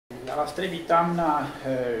Já vás tady vítám na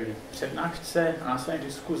přednášce a následné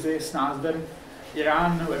diskuzi s názvem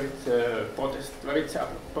Írán, levice a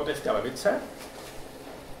protesty a levice.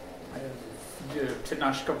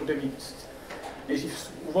 Přednáška bude mít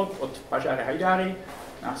nejdřív úvod od Pažáre Hejdárí,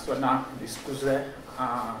 následná diskuze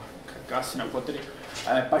a krásně na úvod tedy.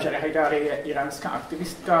 Pažáre Hejdárí je iránská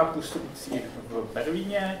aktivistka působící v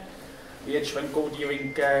Berlíně, je členkou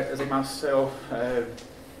dílinke, zajímá se o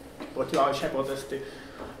protiválečné protesty,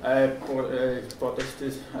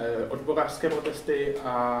 odborářské protesty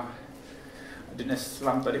a dnes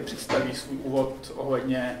vám tady představí svůj úvod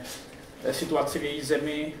ohledně situaci v její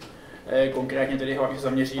zemi, konkrétně tedy hlavně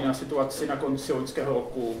zaměří na situaci na konci loňského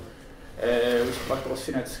roku, listopad,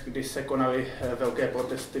 prosinec, kdy se konaly velké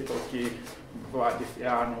protesty proti vládě v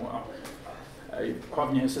Iránu a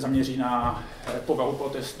hlavně se zaměří na povahu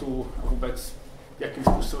protestů a vůbec jakým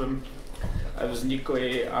způsobem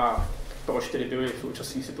vznikly a proč tedy byly v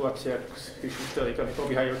současné situaci, jak když už tady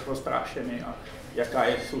probíhají rozprášeny a jaká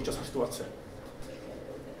je současná situace.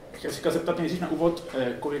 Chtěl se zeptat nejdřív na úvod,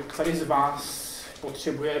 kolik tady z vás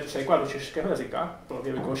potřebuje překlad do českého jazyka,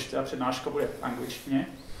 jelikož ta přednáška bude v angličtině.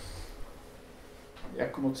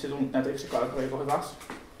 Jak moc je to nutné tady překládat pro někoho z vás?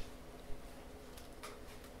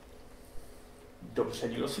 Dobře,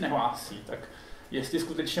 nikdo si nehlásí, tak jestli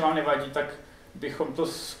vám nevadí, tak bychom to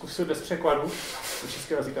zkusili bez překladu do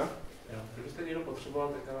českého jazyka. Kdybyste někdo potřeboval,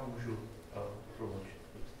 tak já vám můžu tlumočit,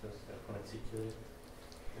 kdybyste se jako necítili,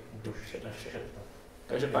 tak můžu naštětat.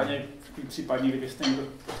 Každopádně případně, kdybyste někdo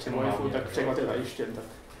potřebovali, tak překlad je zajištěn, tak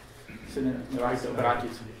se nevážíte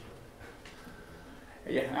obrátit.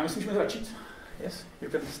 Já myslím, že můžeme začít. Yes, you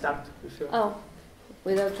can start. Oh,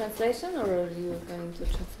 without translation, or are you going to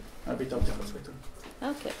translate? Without translation.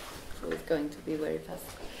 Okay, so it's going to be very fast.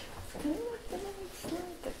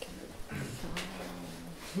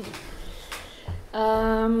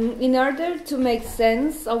 In order to make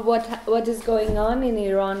sense of what is going on in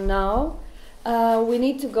Iran now, we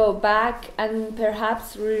need to go back and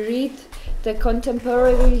perhaps reread the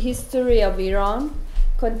contemporary history of Iran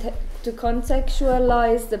to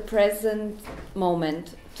contextualize the present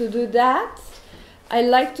moment. To do that, I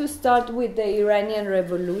like to start with the Iranian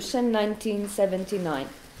Revolution 1979.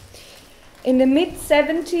 In the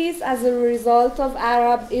mid-70s, as a result of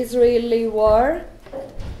Arab-Israeli war,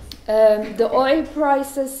 the oil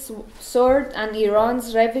prices soared and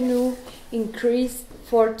Iran's revenue increased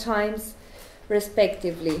 4 times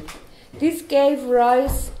respectively. This gave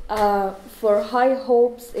rise for high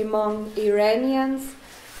hopes among Iranians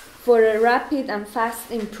for a rapid and fast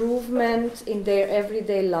improvement in their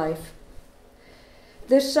everyday life.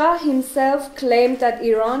 The Shah himself claimed that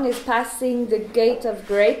Iran is passing the gate of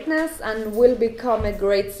greatness and will become a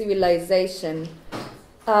great civilization.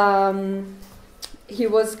 He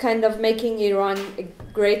was kind of making Iran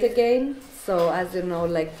great again, so as you know,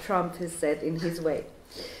 like Trump has said in his way.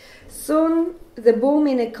 Soon, the boom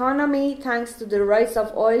in economy, thanks to the rise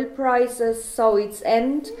of oil prices, saw its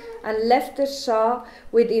end and left the Shah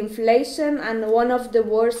with inflation and one of the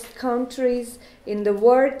worst countries in the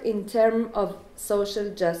world in terms of social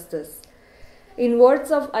justice. In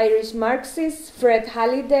words of Irish Marxist Fred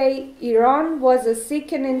Halliday, Iran was a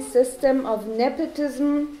sickening system of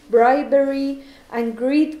nepotism, bribery, and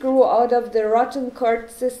greed grew out of the rotten court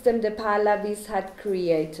system the Pahlavis had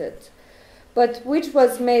created. But which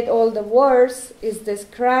was made all the worse is the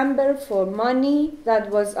scramble for money that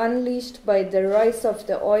was unleashed by the rise of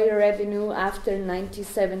the oil revenue after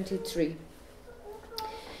 1973.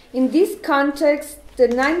 In this context, the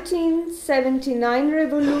 1979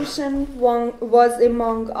 revolution was,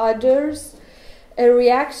 among others, a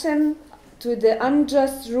reaction to the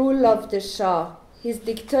unjust rule of the Shah, his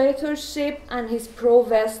dictatorship and his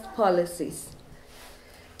pro-West policies.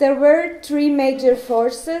 There were 3 major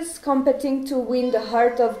forces competing to win the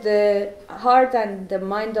heart and the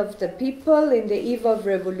mind of the people in the eve of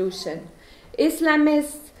revolution: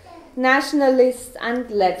 Islamists, nationalists, and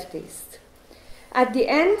leftists. At the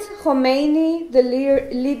end, Khomeini, the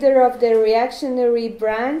leader of the reactionary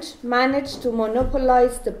branch, managed to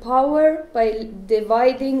monopolize the power by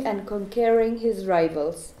dividing and conquering his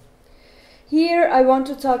rivals. Here I want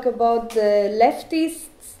to talk about the leftist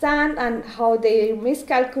stand and how their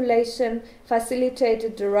miscalculation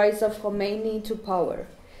facilitated the rise of Khomeini to power.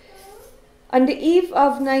 On the eve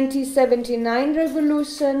of 1979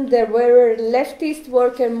 revolution, there were a leftist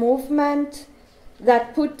worker movement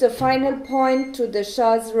that put the final point to the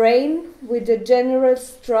Shah's reign with a general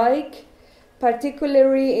strike,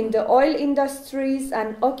 particularly in the oil industries,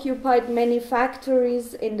 and occupied many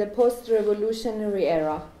factories in the post-revolutionary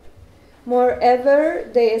era. Moreover,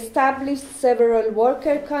 they established several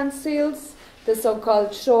worker councils the so-called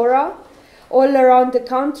Shura, all around the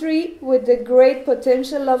country with the great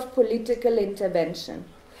potential of political intervention.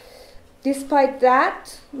 Despite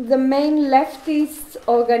that, the main leftist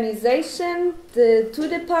organization, the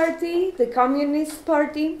Tudeh Party, the Communist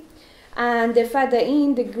Party, and the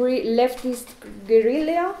Fadain, the leftist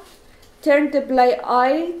guerrilla, turned a blind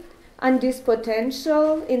eye on this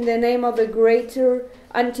potential in the name of a greater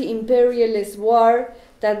anti-imperialist war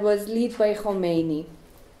that was led by Khomeini.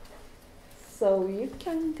 So you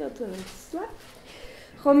can go to the next slide.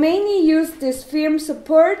 Khomeini used this firm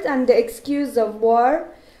support and the excuse of war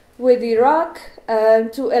with Iraq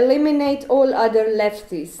to eliminate all other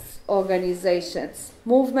leftist organizations,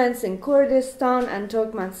 movements in Kurdistan and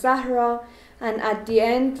Turkmen Sahara, and at the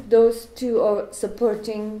end, those two are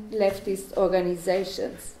supporting leftist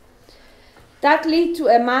organizations. That led to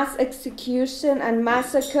a mass execution and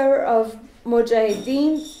massacre of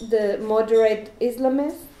Mujahideen, the moderate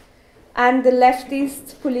Islamists, and the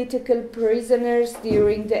leftist political prisoners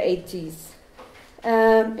during the 80s.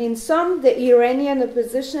 In sum, the Iranian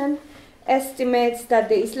opposition estimates that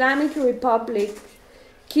the Islamic Republic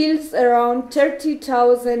kills around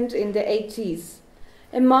 30,000 in the 80s.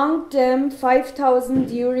 Among them, 5,000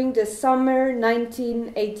 during the summer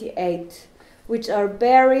 1988, which are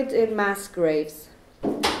buried in mass graves.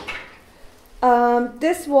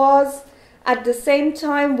 This was at the same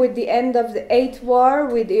time with the end of the Eighth War,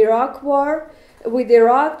 with Iraq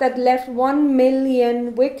that left 1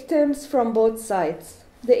 million victims from both sides.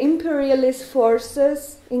 The imperialist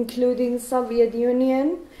forces, including Soviet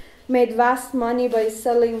Union, made vast money by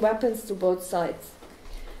selling weapons to both sides.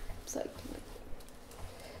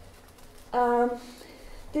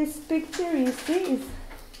 This picture you see is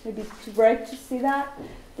maybe too bright to see that.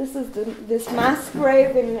 This is this mass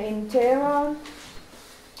grave in Tehran,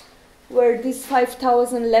 where these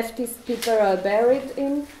 5,000 leftist people are buried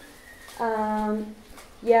in.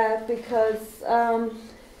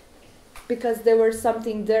 Because there was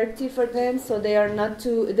something dirty for them, so they are not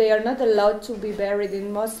allowed to be buried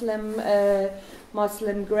in Muslim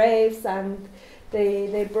graves, and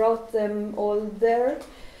they brought them all there.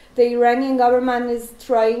 The Iranian government is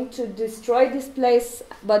trying to destroy this place,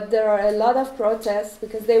 but there are a lot of protests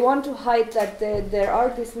because they want to hide that there are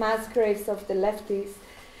these mass graves of the leftists.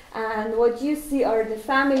 And what you see are the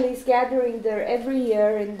families gathering there every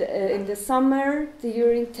year in the summer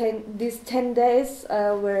during these 10 days,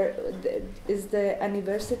 where is the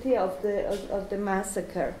anniversary of the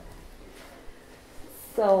massacre.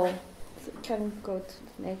 So can go to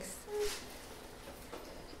the next.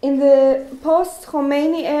 In the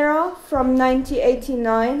post-Khomeini era from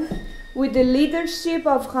 1989, with the leadership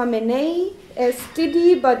of Khamenei, a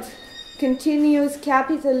steady but continuous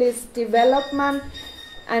capitalist development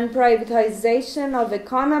and privatization of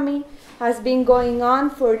economy has been going on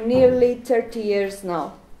for nearly 30 years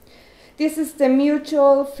now. This is the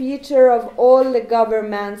mutual feature of all the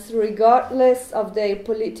governments, regardless of their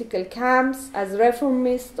political camps, as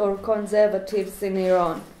reformists or conservatives in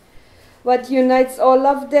Iran. What unites all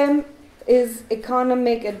of them is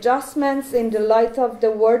economic adjustments in the light of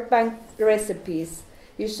the World Bank recipes.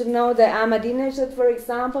 You should know that Ahmadinejad, for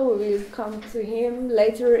example, we will come to him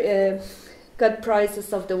later, got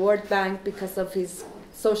prizes of the World Bank because of his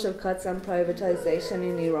social cuts and privatization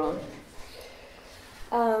in Iran.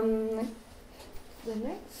 The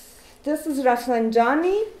next. This is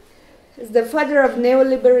Rafsanjani, is the father of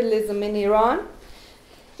neoliberalism in Iran.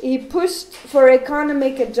 He pushed for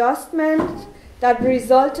economic adjustment that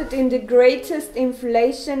resulted in the greatest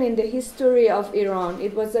inflation in the history of Iran.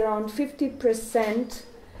 It was around 50%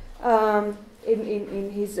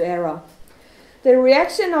 in his era. The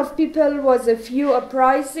reaction of people was a few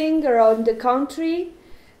uprising around the country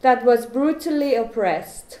that was brutally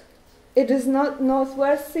oppressed. It is not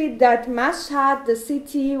noteworthy that Mashhad, the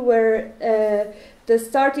city where the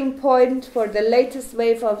starting point for the latest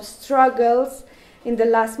wave of struggles in the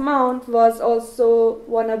last month, was also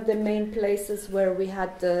one of the main places where we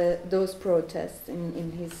had those protests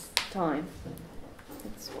in his time.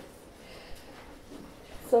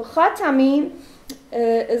 So Khatami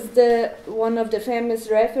is one of the famous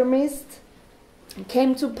reformists,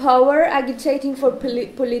 came to power agitating for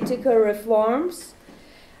political reforms.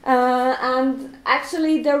 And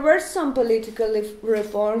actually there were some political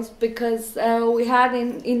reforms because we had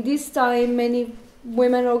in this time many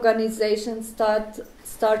women organizations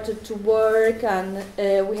started to work, and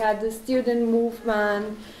we had the student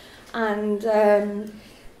movement, and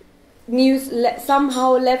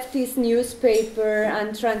somehow leftist newspaper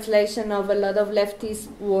and translation of a lot of leftist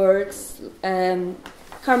works.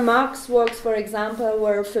 Karl Marx's works, for example,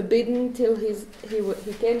 were forbidden till he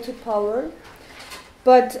came to power.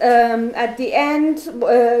 But at the end,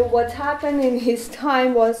 what happened in his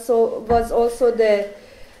time was also the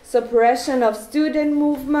suppression of student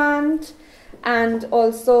movement and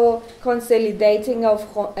also consolidating of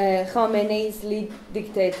Khamenei's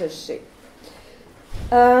dictatorship.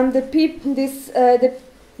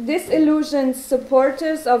 Disillusioned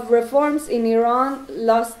supporters of reforms in Iran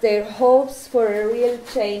lost their hopes for a real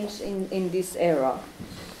change in this era.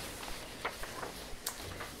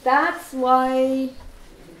 That's why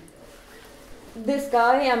this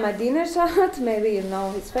guy, Ahmadinejad, maybe you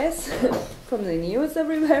know his face from the news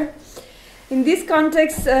everywhere. In this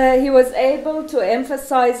context, he was able to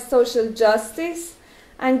emphasize social justice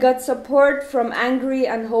and got support from angry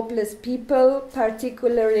and hopeless people,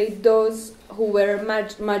 particularly those who were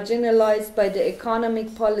marginalized by the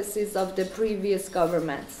economic policies of the previous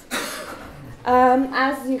governments.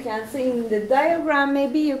 As you can see in the diagram,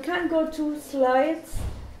 maybe you can go 2 slides.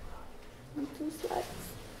 2 slides.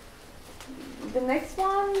 The next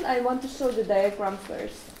one, I want to show the diagram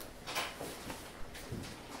first.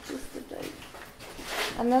 Just the diagram.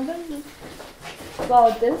 Another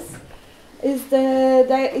about this is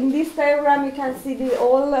in this diagram you can see the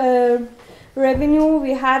all revenue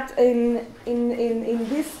we had in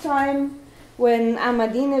this time when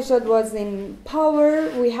Ahmadinejad was in power.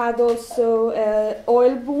 We had also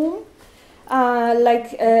oil boom.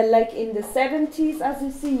 Like in the 70s, as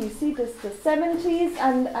you see this the 70s,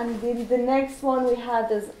 and the next one we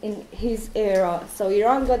had is in his era. So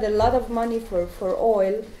Iran got a lot of money for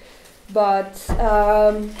oil, but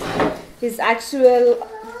his actual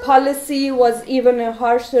policy was even a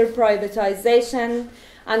harsher privatization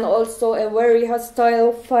and also a very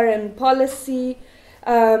hostile foreign policy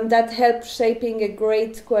that helped shaping a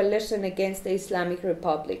great coalition against the Islamic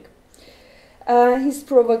Republic. His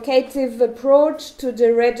provocative approach to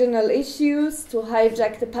the regional issues, to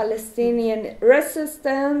hijack the Palestinian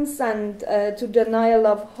resistance and to denial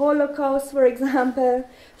of Holocaust, for example,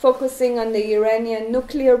 focusing on the Iranian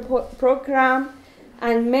nuclear program,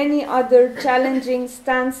 and many other challenging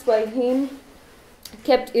stands by him,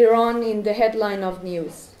 kept Iran in the headline of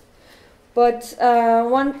news. But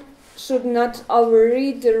one should not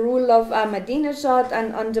overread the rule of Ahmadinejad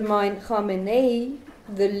and undermine Khamenei,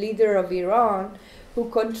 the leader of Iran, who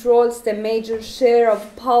controls the major share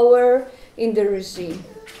of power in the regime.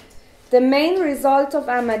 The main result of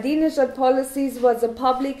Ahmadinejad policies was a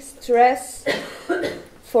public stress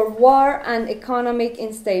for war and economic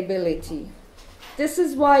instability. This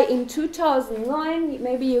is why in 2009,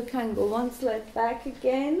 maybe you can go 1 slide back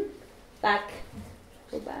again.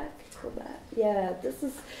 Go back. Yeah, this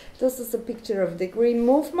is a picture of the Green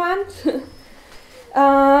Movement.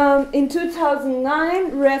 In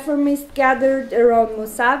 2009, reformists gathered around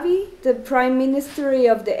Mousavi, the prime minister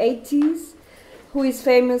of the 80s, who is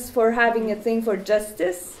famous for having a thing for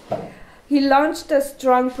justice. He launched a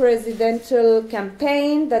strong presidential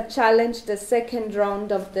campaign that challenged the second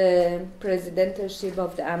round of the presidency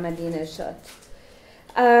of the Ahmadinejad.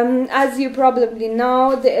 As you probably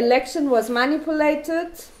know, the election was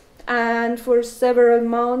manipulated, and for several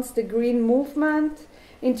months the Green Movement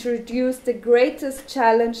introduced the greatest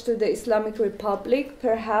challenge to the Islamic Republic,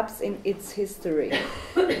 perhaps in its history.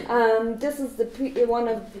 This is one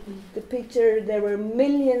of the pictures. There were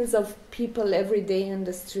millions of people every day in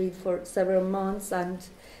the street for several months, and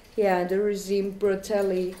yeah, the regime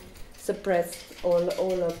brutally suppressed all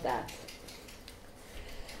of that.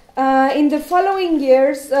 In the following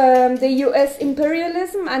years, the US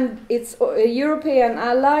imperialism and its European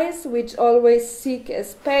allies, which always seek a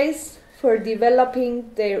space for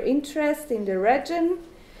developing their interest in the region,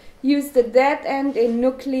 used the dead end in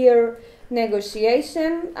nuclear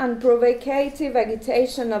negotiation and provocative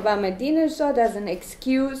agitation of Ahmadinejad as an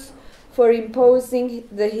excuse for imposing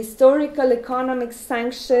the historical economic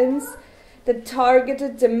sanctions that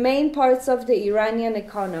targeted the main parts of the Iranian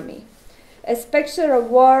economy. A specter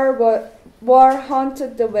of war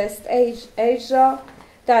haunted the West Asia,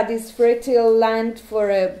 that is fertile land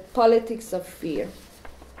for a politics of fear.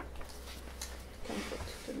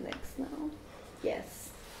 Yes,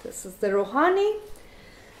 this is the Rouhani,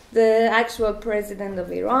 the actual president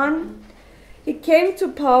of Iran. He came to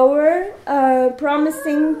power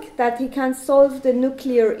promising that he can solve the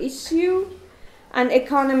nuclear issue and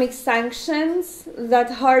economic sanctions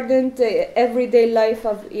that hardened the everyday life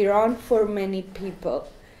of Iran for many people.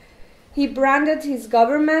 He branded his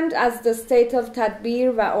government as the state of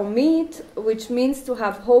Tadbir wa Umid, which means to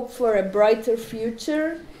have hope for a brighter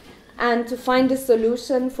future and to find a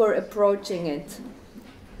solution for approaching it.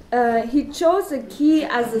 He chose a key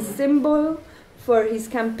as a symbol for his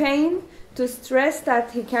campaign to stress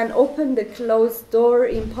that he can open the closed door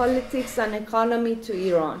in politics and economy to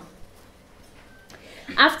Iran.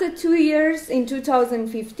 After 2 years, in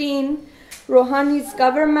 2015, Rouhani's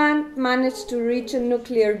government managed to reach a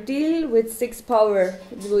nuclear deal with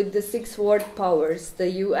the six world powers, the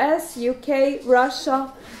US, UK,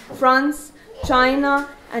 Russia, France, China,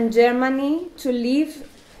 and Germany, to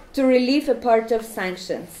relieve a part of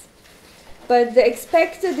sanctions. But the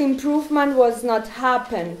expected improvement was not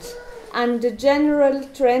happened, and the general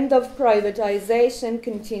trend of privatization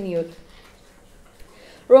continued.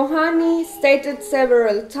 Rouhani stated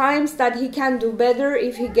several times that he can do better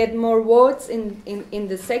if he get more votes in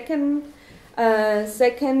the second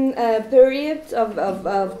period of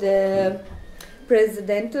the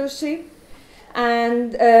presidency.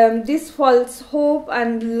 And this false hope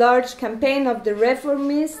and large campaign of the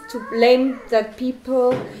reformists to blame the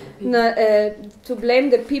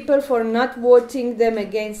people for not voting them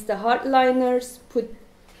against the hardliners put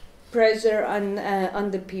pressure on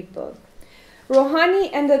the people. Rouhani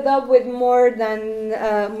ended up with more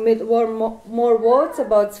votes,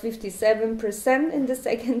 about 57% in the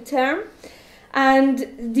second term,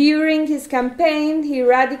 and during his campaign he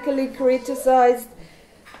radically criticized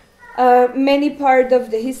many parts of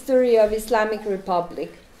the history of Islamic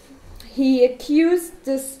Republic. He accused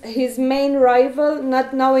his main rival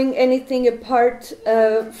not knowing anything apart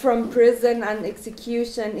from prison and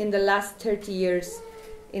execution in the last 30 years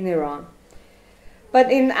in Iran. But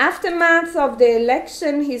in aftermath of the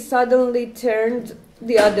election, he suddenly turned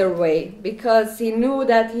the other way because he knew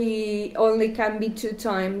that he only can be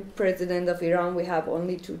two-time president of Iran. We have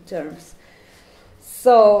only 2 terms.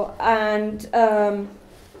 So, and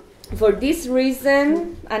for this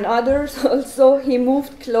reason and others also, he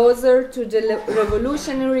moved closer to the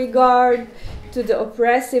Revolutionary Guard, to the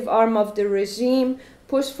oppressive arm of the regime,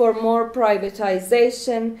 pushed for more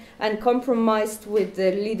privatization, and compromised with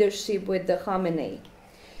the leadership with the Khamenei.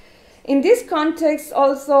 In this context,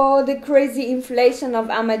 also, the crazy inflation of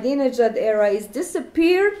Ahmadinejad era is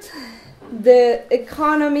disappeared. The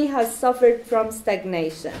economy has suffered from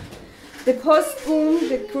stagnation. The post-boom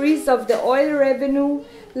decrease of the oil revenue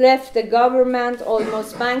left the government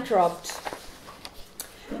almost bankrupt.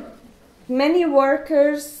 Many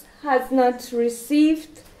workers have not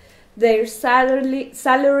received their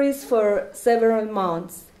salaries for several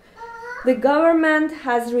months. The government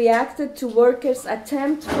has reacted to workers'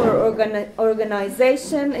 attempt for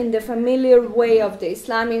organization in the familiar way of the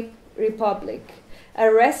Islamic Republic,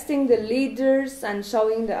 arresting the leaders and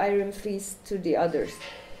showing the iron fist to the others.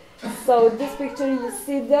 So this picture you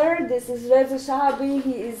see there, this is Reza Shahabi.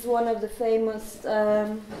 He is one of the famous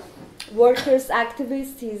workers'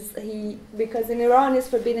 activists. Because in Iran it's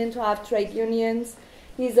forbidden to have trade unions.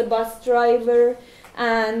 He's a bus driver,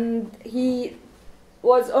 and he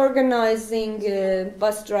was organizing a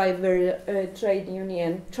bus driver trade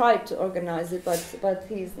union, tried to organize it, but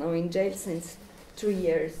he's now in jail since 3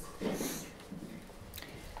 years.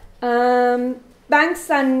 Banks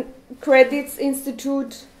and credit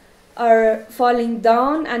institutes are falling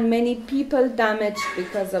down, and many people damaged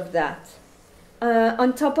because of that.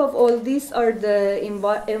 On top of all this are the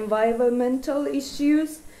environmental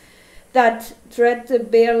issues that threat the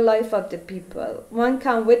bare life of the people. One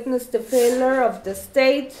can witness the failure of the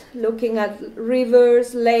state, looking at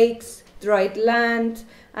rivers, lakes, dried land,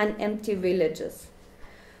 and empty villages.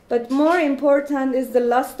 But more important is the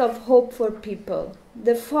loss of hope for people.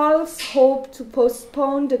 The false hope to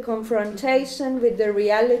postpone the confrontation with the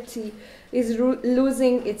reality is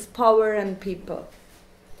losing its power and people.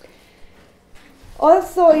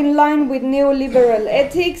 Also, in line with neoliberal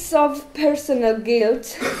ethics of personal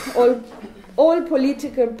guilt, all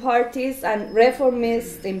political parties and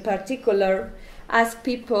reformists in particular ask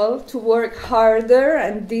people to work harder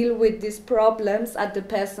and deal with these problems at the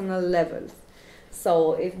personal level.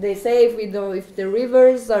 So if they say if the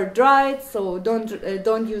rivers are dried, so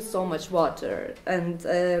don't use so much water, and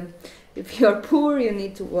if you're poor, you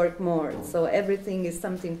need to work more. So everything is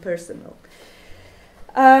something personal.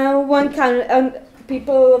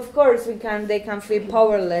 People, of course, they can feel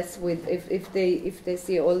powerless if they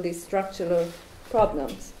see all these structural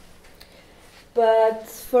problems. But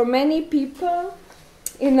for many people,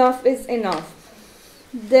 enough is enough.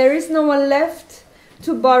 There is no one left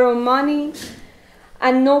to borrow money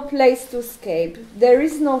and no place to escape. There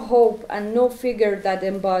is no hope and no figure that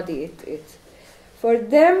embodied it. For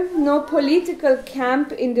them, no political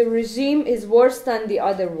camp in the regime is worse than the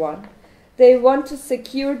other one. They want to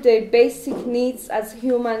secure their basic needs as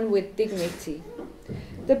human with dignity.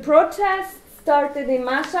 The protest started in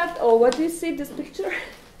Mashhad. Oh, what do you see, this picture?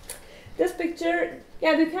 This picture,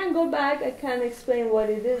 yeah, we can go back. I can explain what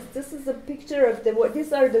it is. This is a picture of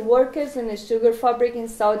these are the workers in a sugar fabric in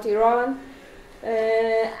South Iran,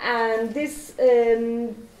 and this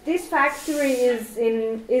factory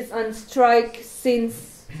is on strike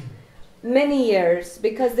since many years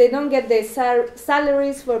because they don't get their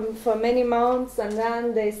salaries for many months, and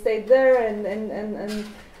then they stay there and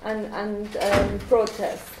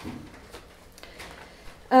protest.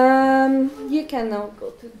 You can now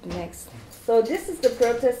go to the next. So this is the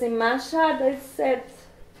protest in Mashhad. I said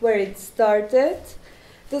where it started.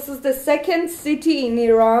 This is the second city in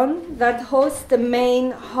Iran that hosts the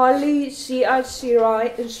main holy Shia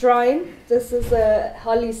shrine. This is a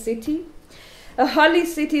holy city. A holy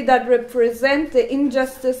city that represents the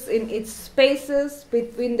injustice in its spaces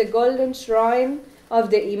between the golden shrine of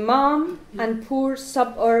the Imam and poor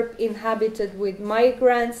suburb inhabited with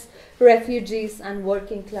migrants, refugees, and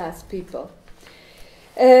working class people.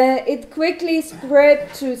 It quickly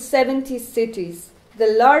spread to 70 cities, the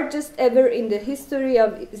largest ever in the history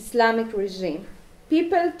of Islamic regime.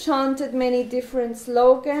 People chanted many different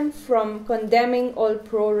slogans, from condemning all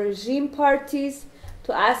pro-regime parties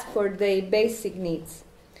to ask for their basic needs.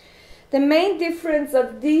 The main difference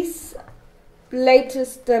of this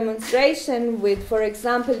latest demonstration with, for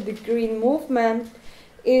example, the Green Movement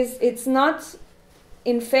is it's not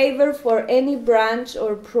in favor for any branch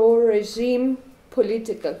or pro-regime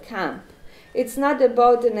political camp. It's not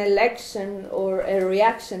about an election or a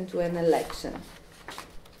reaction to an election.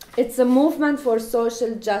 It's a movement for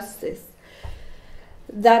social justice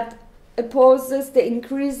that opposes the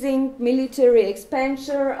increasing military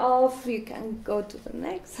expansion of, you can go to the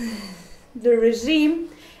next, the regime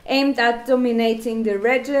aimed at dominating the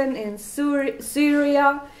region in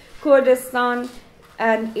Syria, Kurdistan,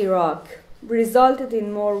 and Iraq, resulted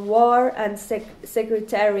in more war and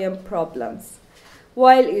sectarian problems,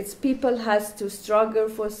 while its people has to struggle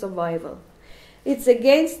for survival. It's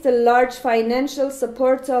against the large financial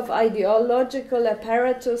support of ideological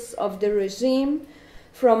apparatus of the regime,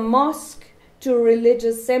 from mosques to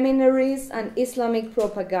religious seminaries and Islamic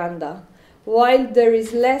propaganda, while there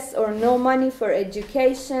is less or no money for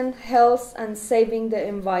education, health, and saving the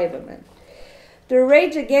environment. The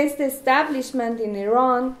rage against the establishment in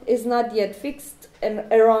Iran is not yet fixed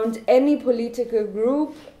around any political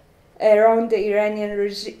group around the Iranian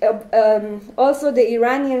regime. Also, the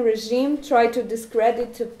Iranian regime tried to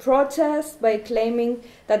discredit the protests by claiming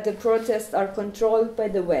that the protests are controlled by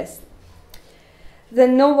the West.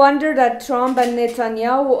 Then no wonder that Trump and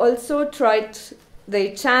Netanyahu also tried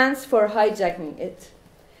their chance for hijacking it.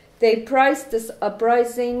 They priced this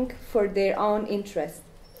uprising for their own interest.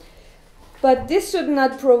 But this should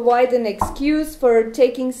not provide an excuse for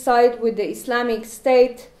taking side with the Islamic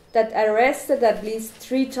State that arrested at least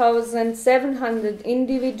 3,700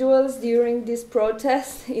 individuals during this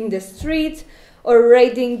protest in the street, or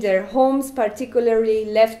raiding their homes, particularly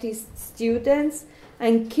leftist students,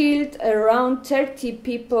 and killed around 30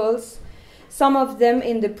 people, some of them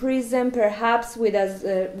in the prison, perhaps as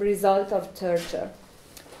a result of torture.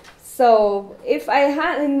 So, if I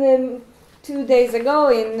had 2 days ago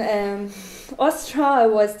in Austria, I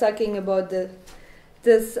was talking about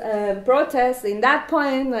this protest. In that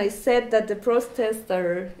point, I said that the protests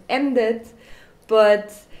are ended,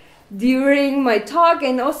 but during my talk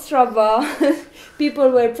in Ostrava, people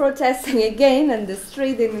were protesting again on the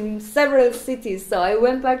street in several cities. So I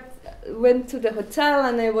went to the hotel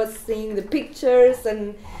and I was seeing the pictures,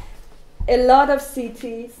 and a lot of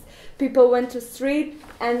cities, people went to street,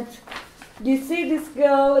 and you see this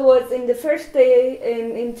girl was in the first day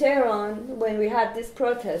in Tehran when we had this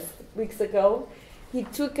protest weeks ago. He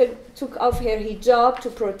took off her hijab to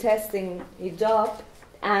protesting hijab,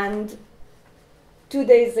 and 2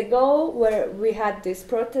 days ago, where we had this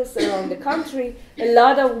protest around the country, a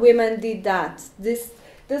lot of women did that. This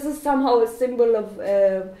is somehow a symbol of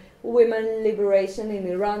women liberation in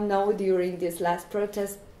Iran now during this last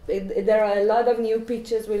protest. There are a lot of new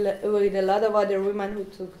pictures with a lot of other women who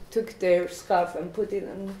took their scarf and put it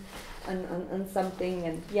on something,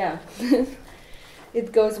 and yeah,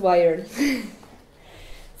 it goes viral.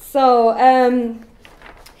 So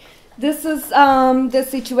this is the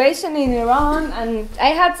situation in Iran, and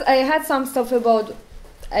I had some stuff about.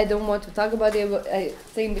 I don't want to talk about it, but I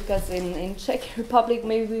think because in Czech Republic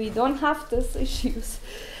maybe we don't have these issues.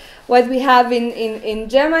 What we have in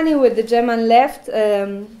Germany with the German left,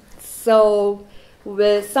 so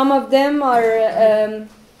some of them are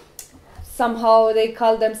somehow they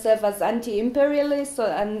call themselves as anti-imperialist,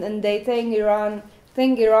 and they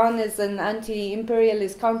think Iran is an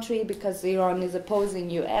anti-imperialist country because Iran is opposing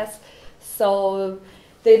US. So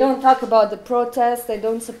they don't talk about the protests, they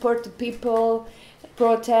don't support the people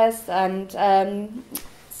protest, and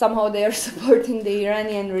somehow they are supporting the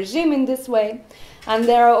Iranian regime in this way. And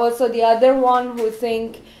there are also the other one who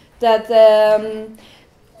think that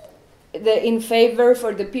in favor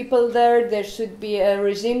for the people there should be a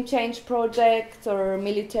regime change project or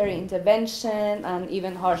military intervention and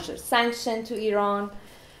even harsher sanction to Iran.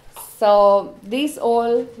 So these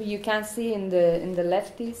all you can see in the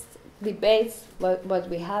leftist debates what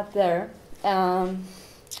we have there.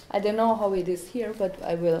 I don't know how it is here, but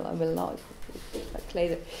I will know it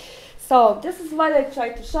later. So this is what I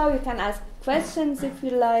tried to show. You can ask questions if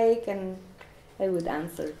you like, and I would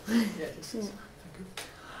answer. Yes. Thank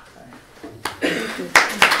you.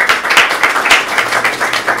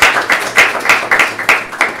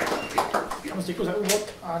 Moc děkuji za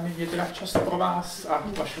úvod a nyní je teda čas pro vás a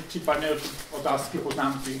vaše případné otázky,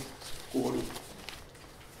 poznámky k úvodu.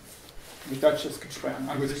 Víte česky,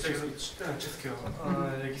 anglicky. Česky, jo.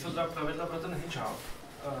 Jaký jsou teda pravidla pro ten hijab?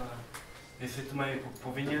 Jestli to mají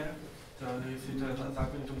povinně, jestli to je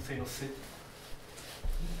zákonně, to musí nosit.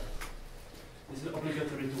 Is it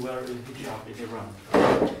obligatory to wear a hijab in Iran?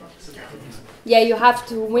 Yeah, you have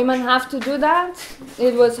to. Women have to do that.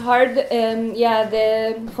 It was hard. Yeah,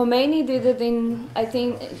 the Khomeini did it in, I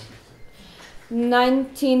think,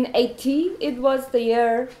 1980. It was the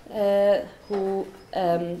year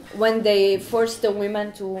when they forced the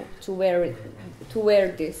women to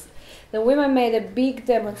wear this. The women made a big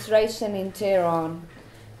demonstration in Tehran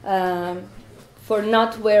for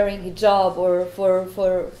not wearing hijab or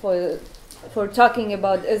for talking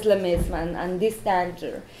about Islamism and this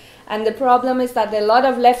danger. And the problem is that a lot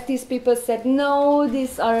of leftist people said, no,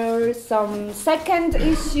 these are some second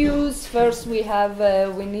issues. First we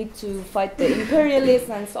need to fight the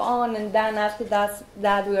imperialism and so on, and then after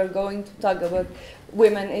that we are going to talk about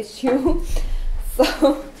women issue.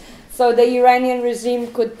 So the Iranian regime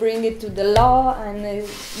could bring it to the law, and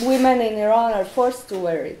women in Iran are forced to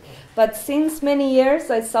wear it. But since many years,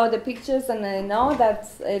 I saw the pictures and I know that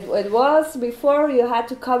it was before you had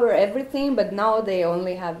to cover everything, but now they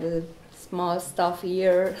only have the small stuff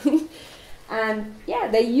here. And yeah,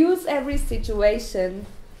 they use every situation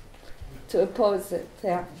to oppose it.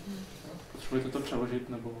 Yeah. Potřebujete to přeložit,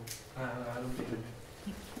 nebo?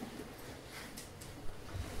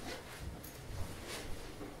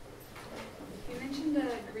 You mentioned the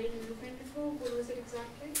Green Movement before. What was it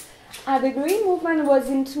exactly? The Green Movement was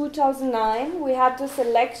in 2009. We had this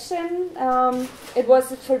election. It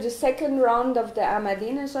was for the second round of the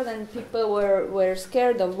Ahmadinejad, and people were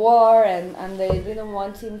scared of war, and they didn't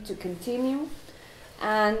want him to continue.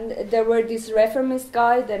 And there were this reformist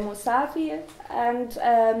guy, the Musafi, and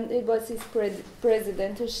it was his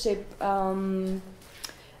presidency,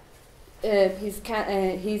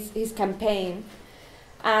 his campaign.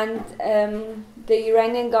 And the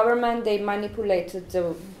Iranian government, they manipulated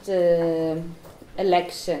the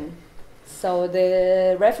election. So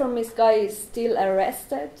the reformist guy is still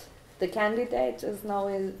arrested. The candidate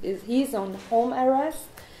he's on home arrest.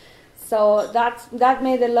 So that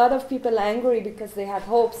made a lot of people angry because they had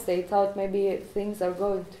hopes. They thought maybe things are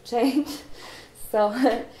going to change. So,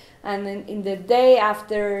 and in the day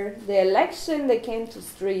after the election, they came to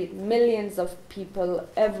street. Millions of people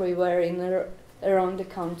everywhere around the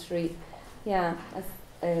country, yeah,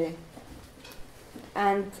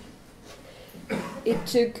 and it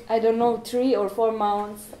took, I don't know, 3 or 4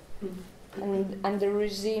 months, and the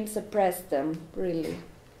regime suppressed them, really.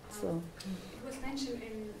 So it was mentioned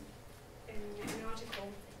in an article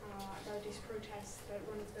about these protests that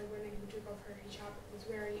one of the women who took off her hijab was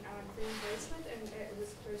wearing a green bracelet, and it was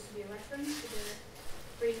supposed to be a reference to the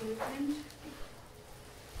Green Movement.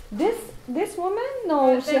 This woman?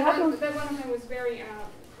 No, she hadn't. That one of them was wearing a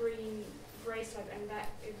green bracelet, and that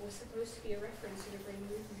it was supposed to be a reference to the Green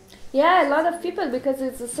Movement. Yeah, a lot of people, because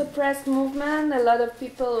it's a suppressed movement, a lot of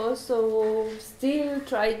people also still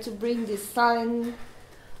try to bring this sign,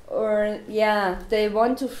 or yeah, they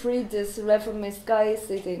want to free this reformist guy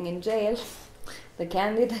sitting in jail, the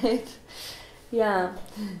candidate. Yeah.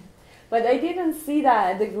 But I didn't see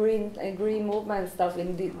that the green movement stuff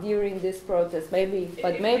during this protest. Maybe,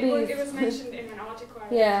 but maybe it was mentioned in an article.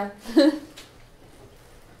 Yeah.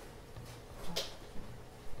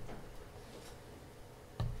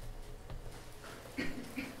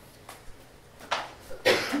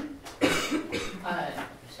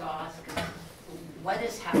 So I'll ask, what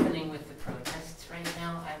is happening with the protests right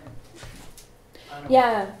now?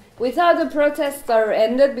 Yeah. We thought the protests are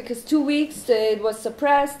ended because 2 weeks it was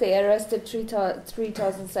suppressed. They arrested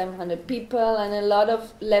 3,700 people and a lot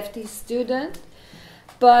of leftist students.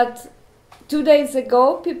 But 2 days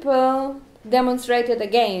ago, people demonstrated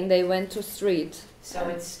again. They went to street. So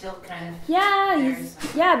it's still kind of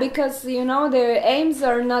Yeah, because you know their aims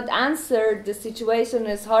are not answered. The situation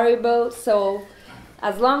is horrible. So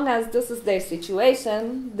as long as this is their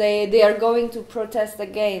situation, they are going to protest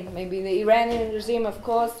again. Maybe the Iranian regime, of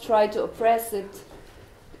course, try to oppress it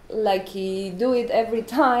like he do it every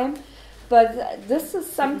time. But this is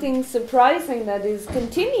something surprising that is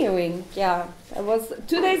continuing. Yeah,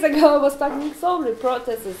 2 days ago I was talking, so the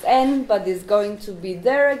protests end, but it's going to be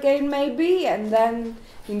there again maybe, and then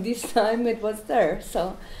in this time it was there.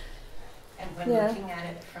 So, and when looking at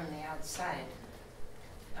it from the outside,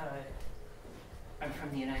 I'm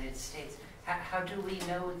from the United States. How do we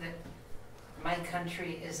know that my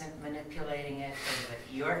country isn't manipulating it, or that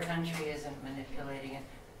your country isn't manipulating it?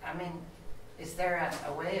 I mean, is there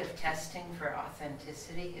a way of testing for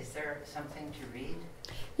authenticity? Is there something to read?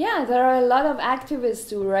 Yeah, there are a lot of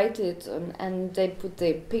activists who write it, and they put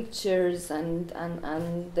their pictures and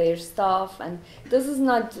their stuff. And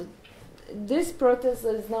this protest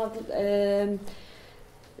is not,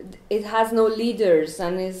 it has no leaders,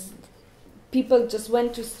 and people just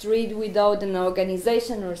went to street without an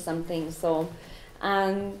organization or something. So,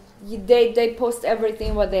 and they post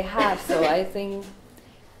everything what they have. So I think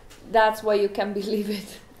that's why you can believe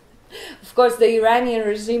it. Of course, the Iranian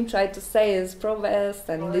regime tried to say it's pro-West,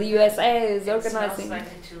 and the USA is organizing. It smells like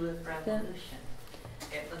a tulip revolution.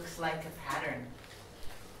 Yeah. It looks like a pattern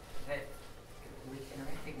that we can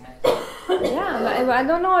recognize. Yeah, I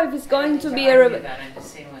don't know if it's going to be I'm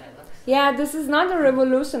just seeing what it looks like. Yeah, this is not a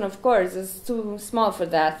revolution, of course. It's too small for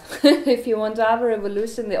that. If you want to have a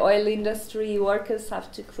revolution, the oil industry workers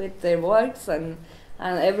have to quit their works, and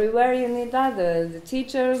everywhere you need that, the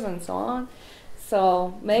teachers and so on.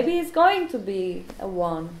 So maybe it's going to be a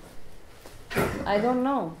one. I don't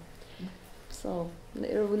know. So the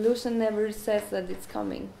revolution never says that it's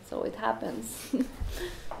coming, so it happens.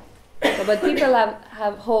 But people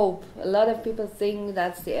have hope. A lot of people think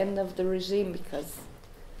that's the end of the regime, because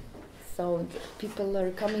people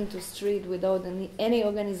are coming to street without any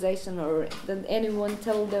organization, or that anyone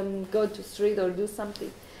tell them go to street or do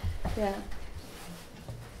something. Yeah.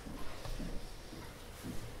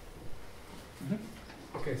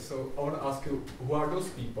 Okay, so I want to ask you, who are those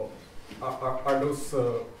people? Are those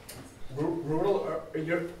rural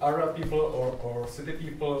area people or city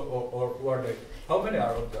people, or who are they? How many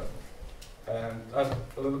are of them? And I have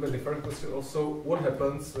a little bit different question also. What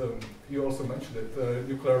happens, you also mentioned it,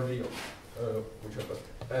 nuclear deal, which happened,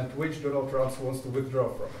 and which Donald Trump wants to withdraw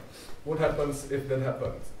from it. What happens if that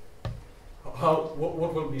happens?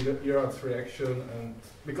 What will be Iran's reaction? And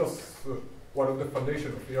because one of the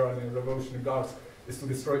foundations of Iranian Revolutionary Guards is to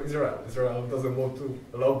destroy Israel. Israel doesn't want to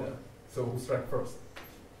allow that. So who strike first?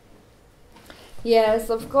 Yes,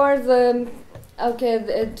 of course.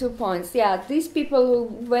 2 points. Yeah, these people who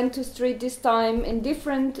went to street this time,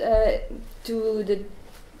 indifferent to the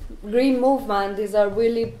green movement, these are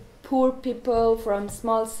really poor people from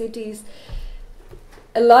small cities.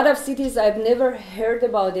 A lot of cities I've never heard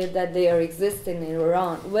about it, that they are existing in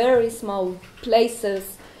Iran. Very small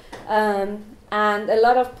places. And a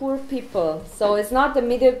lot of poor people. So it's not the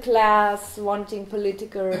middle class wanting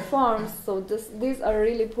political reforms. So these are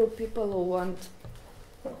really poor people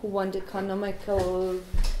who want economical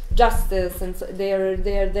justice, and so they are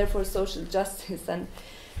there for social justice. And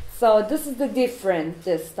so this is the difference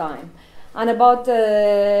this time. And about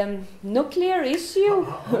the nuclear issue.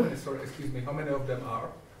 How many? Sorry, excuse me. How many of them are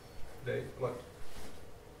they? Like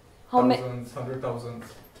thousands, 100,000?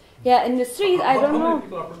 Yeah, in the street. I don't know. How many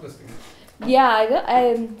people are protesting?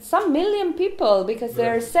 Yeah, some million people, because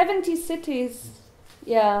there are 70 cities,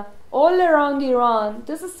 all around Iran.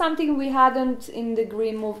 This is something we hadn't in the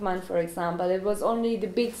Green Movement, for example. It was only the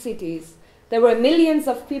big cities. There were millions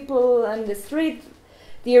of people on the street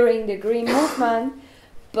during the Green Movement,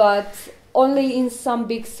 but only in some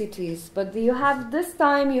big cities. But this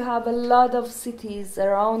time you have a lot of cities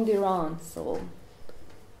around Iran, so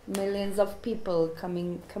millions of people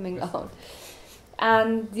coming out.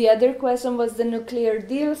 And the other question was the nuclear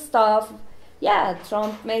deal stuff. Yeah,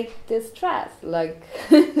 Trump made this threat, like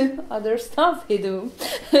other stuff he do.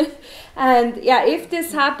 And yeah, if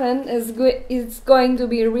this happens, it's going to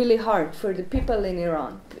be really hard for the people in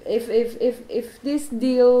Iran. If this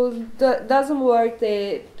deal doesn't work,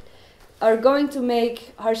 they are going to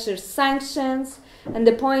make harsher sanctions. And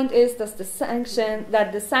the point is that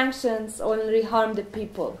the sanctions only harm the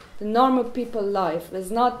people, the normal people life.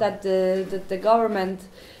 It's not that the government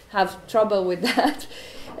have trouble with that.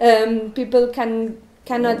 People can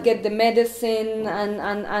cannot get the medicine,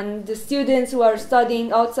 and the students who are studying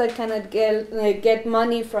outside cannot get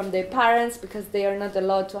money from their parents because they are not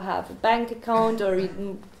allowed to have a bank account or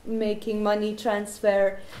making money transfer.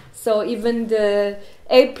 So even the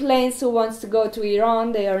airplanes who wants to go to Iran,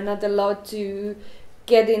 they are not allowed to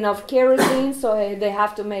get enough kerosene, so they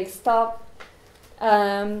have to make stop.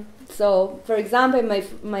 So, for example,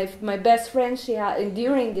 my best friend, she had,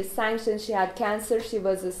 during the sanctions, she had cancer. She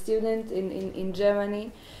was a student in Germany,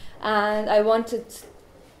 and I wanted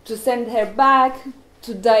to send her back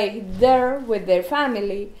to die there with their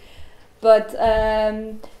family, but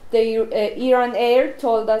the Iran Air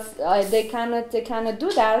told us they cannot do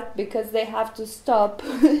that because they have to stop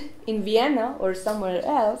in Vienna or somewhere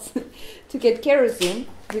else to get kerosene,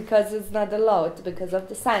 because it's not allowed because of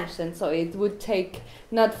the sanctions. So it would take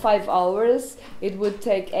not 5 hours, it would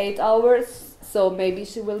take 8 hours. So maybe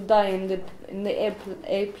she will die in the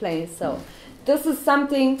airplane. So this is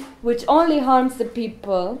something which only harms the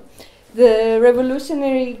people. The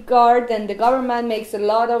Revolutionary Guard and the government makes a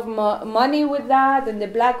lot of money with that, and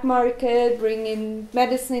the black market bringing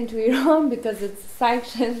medicine to Iran because it's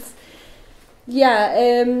sanctions. Yeah,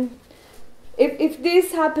 if this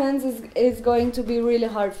happens, it's going to be really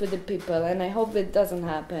hard for the people, and I hope it doesn't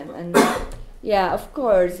happen. And yeah, of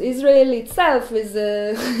course, Israel itself is a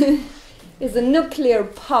is a nuclear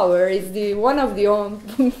power. Is the one of the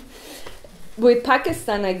with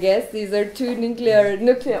Pakistan, I guess, these are two nuclear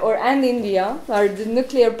and India are the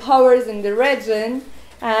nuclear powers in the region.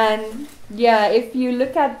 And yeah, if you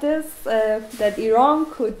look at this, that Iran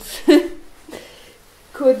could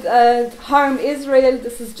harm Israel,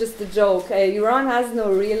 this is just a joke. Iran has no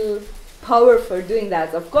real power for doing that.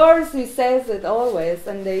 Of course, he says it always,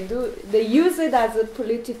 and they use it as a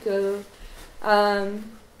political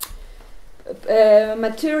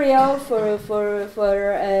material for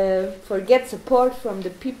get support from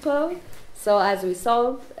the people. So as we saw,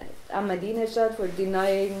 Ahmadinejad for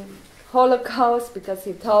denying Holocaust because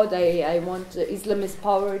he thought I want Islamist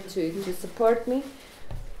power to support me.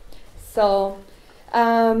 So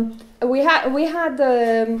we had the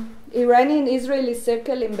Iranian-Israeli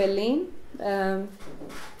circle in Berlin,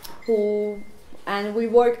 and we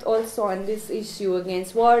worked also on this issue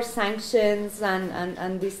against war, sanctions,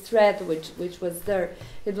 and this threat which was there.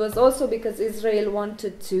 It was also because Israel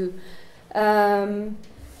wanted to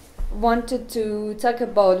talk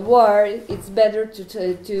about war. It's better to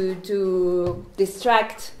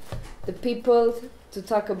distract the people to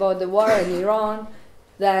talk about the war in Iran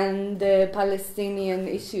than the Palestinian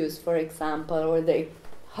issues, for example, or the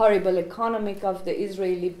horrible economic of the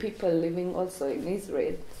Israeli people living also in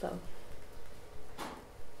Israel.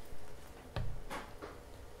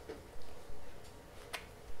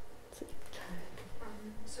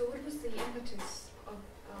 So what was the impetus of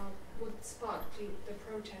what sparked the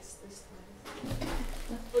protest this time?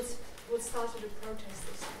 What started the protest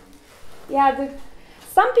this time? Yeah,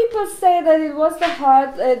 some people say that it was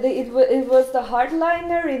it was the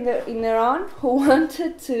hardliner in Iran who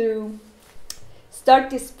wanted to start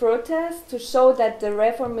this protest to show that the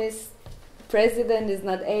reformist president is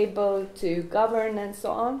not able to govern and so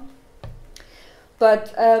on. But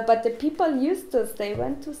the people used us. They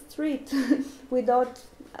went to street without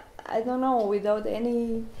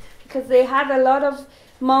any, because they had a lot of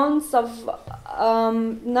months of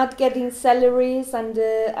not getting salaries, and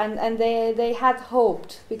they had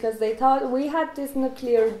hoped because they thought we had this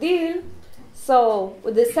nuclear deal, so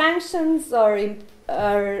the sanctions are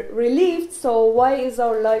relieved. So why is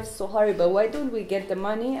our life so horrible? Why don't we get the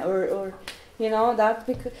money or that?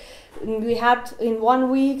 Because we had in 1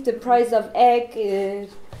 week the price of egg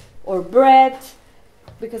or bread,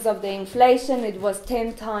 because of the inflation, it was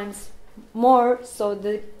 10 times more. So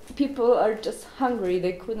the people are just hungry.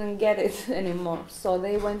 They couldn't get it anymore. So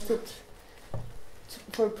they went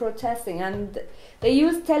for protesting, and they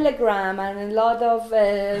used Telegram and a lot of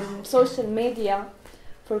social media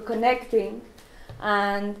for connecting.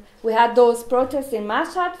 And we had those protests in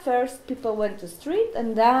Mashhad. First, people went to street,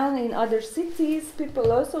 and then in other cities,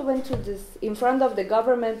 people also went to this in front of the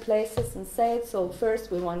government places and said, "So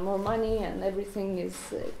first, we want more money, and everything is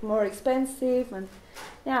more expensive." And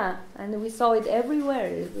yeah, and we saw it everywhere.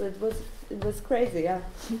 It was crazy. Yeah.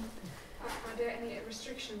 Are there any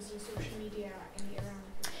restrictions on social media in Iran?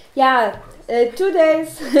 Yeah, 2 days.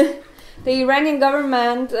 The Iranian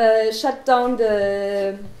government shut down the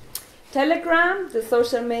Telegram, the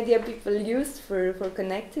social media people used for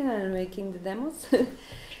connecting and making the demos.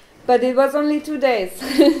 But it was only 2 days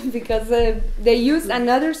because they used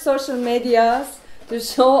another social medias to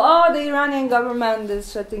show, the Iranian government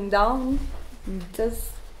is shutting down this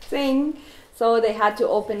thing, so they had to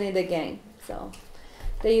open it again. So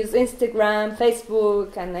They use Instagram,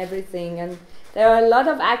 Facebook, and everything. And there are a lot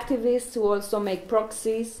of activists who also make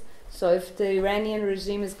proxies. So if the Iranian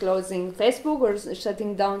regime is closing Facebook or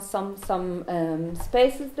shutting down some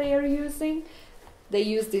spaces they are using, they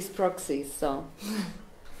use these proxies. So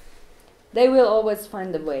they will always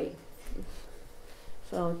find a way.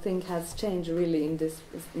 So things has changed really in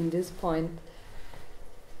this point.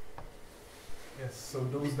 Yes. So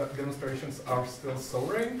those demonstrations are still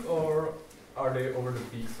soaring, or are they over the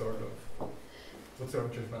peak, sort of? What's your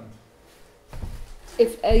judgment?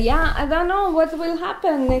 If yeah, I don't know what will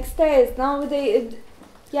happen next days. Now 2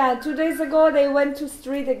 days ago they went to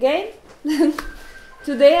street again.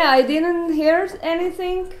 Today I didn't hear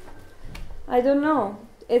anything. I don't know.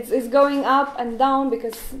 It's going up and down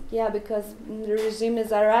because the regime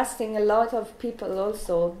is arresting a lot of people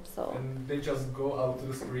also. So. And they just go out to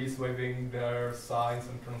the streets waving their signs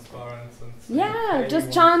and transparents and. Yeah,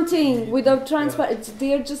 just chanting without transparent. Yeah.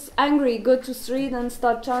 They're just angry. Go to street and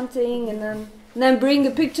start chanting, and then bring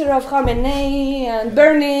a picture of Khamenei and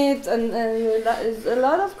burn it, and a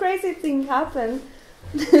lot of crazy things happen.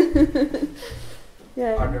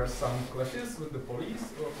 Yeah. Are there some clashes with the police?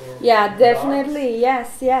 Or yeah, definitely.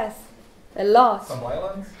 Yes, a lot. Some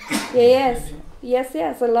violence? Yeah,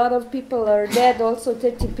 yes. A lot of people are dead. Also,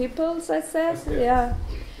 30 people, as I said. Yes.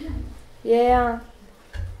 Yeah.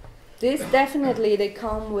 This definitely they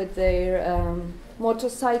come with their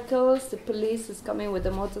motorcycles. The police is coming with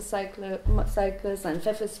the motorcycles and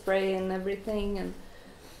pepper spray and everything, and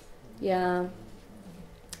yeah.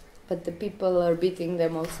 But the people are beating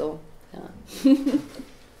them also. Yeah.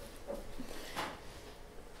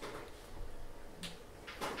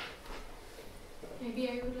 Maybe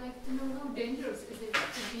I would like to know how dangerous is it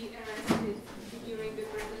to be arrested during the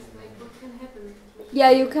protest? Like, what can happen? Yeah,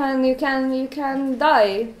 you can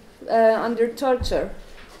die under torture,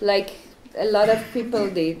 like a lot of people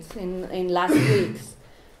did in last weeks.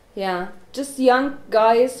 Yeah, just young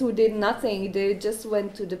guys who did nothing. They just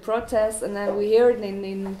went to the protest, and then we heard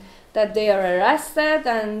that they are arrested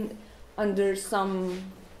and under some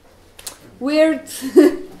weird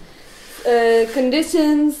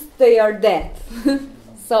conditions they are dead.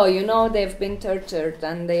 So they've been tortured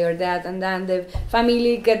and they are dead, and then the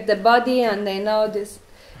family get the body and they know this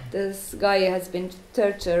guy has been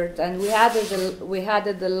tortured, and we had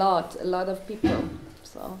it a lot of people.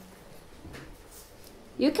 So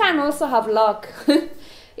you can also have luck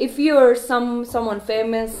if you're someone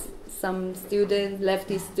famous. Some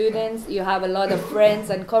lefty students, you have a lot of friends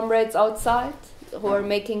and comrades outside who are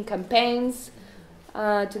making campaigns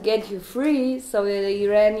to get you free. So the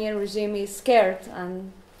Iranian regime is scared,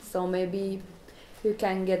 and so maybe you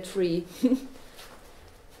can get free.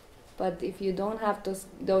 But if you don't have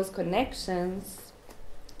those connections,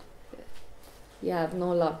 you have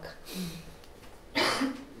no luck.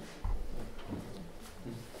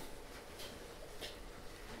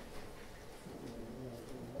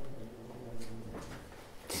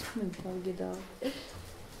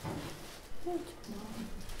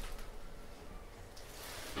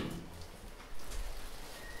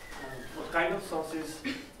 What kind of sources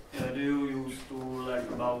do you use to learn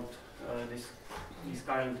about these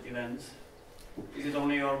current events? Is it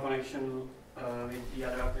only your connection with the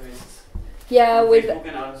other activists? Yeah, with Facebook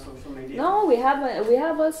and other social media? No, we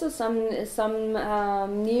have also some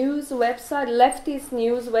news website, leftist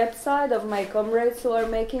news website of my comrades who are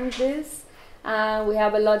making this. We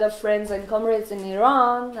have a lot of friends and comrades in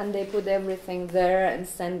Iran, and they put everything there and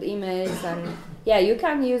send emails, and yeah, you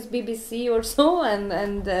can use BBC or so,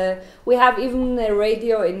 and we have even a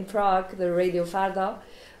radio in Prague, the Radio Farda,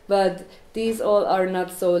 but these all are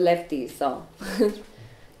not so lefty, so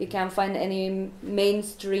you can't find any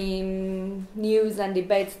mainstream news and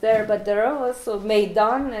debates there, but there are also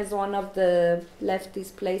Maidan as one of the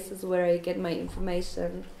leftist places where I get my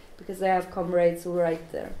information, because I have comrades who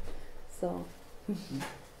write there. So. I'm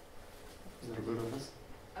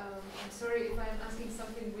sorry if I'm asking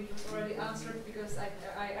something which was already answered, because I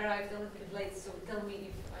arrived a little bit late, so tell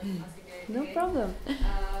me if I'm asking again. No problem.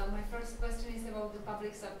 My first question is about the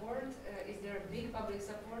public support. Is there a big public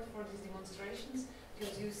support for these demonstrations?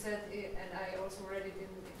 Because you said, and I also read it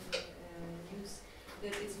in news,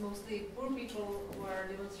 that it's mostly poor people who are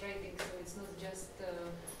demonstrating, so it's not just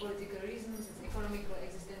political reasons, it's economic or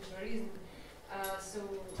existential reasons. So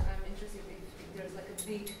I'm interested if there's like a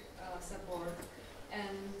big support,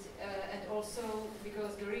 and also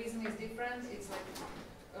because the reason is different, it's like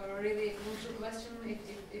a really crucial question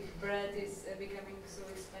if bread is becoming so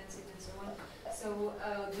expensive and so on. So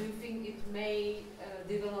do you think it may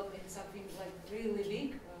develop in something like really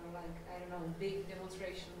big, like I don't know, big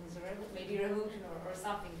demonstrations, or maybe revolution or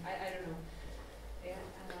something? I don't know. Yeah,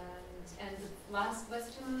 and the last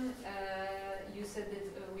question, you said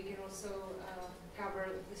that we can also cover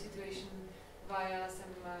the situation via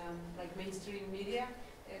some like mainstream media.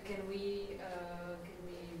 Can we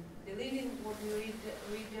believe in what we read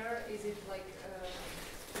there? Is it like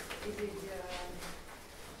is it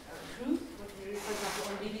true what we read, for example,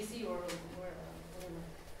 on BBC or whatever?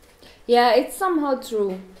 Yeah, it's somehow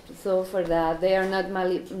true. So for that, they are not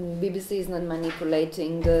BBC is not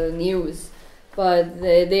manipulating the news, but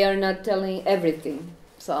they are not telling everything.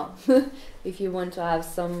 So if you want to have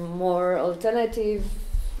some more alternative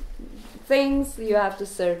things, you have to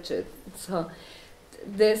search it. So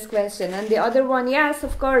this question and the other one, yes,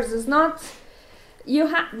 of course, is not. You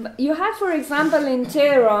have, for example, in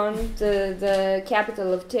Tehran, the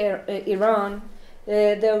capital of Iran,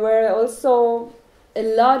 there were also a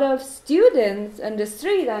lot of students on the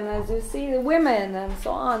street, and as you see, the women and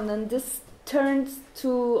so on, and this turns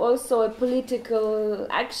to also a political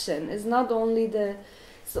action. It's not only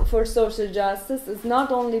for social justice, it's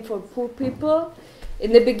not only for poor people.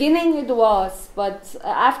 In the beginning it was, but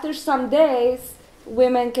after some days,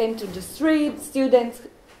 women came to the street, students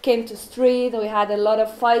came to street. We had a lot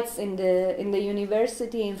of fights in the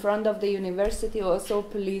university, in front of the university. Also,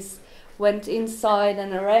 police went inside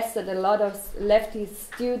and arrested a lot of leftist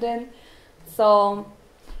students. So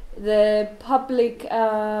the public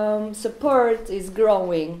support is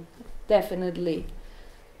growing, definitely.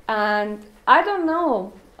 And I don't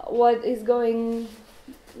know what is going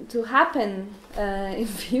to happen in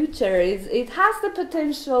future. It has the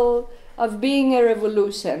potential of being a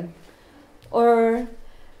revolution, or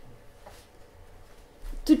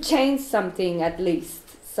to change something at least.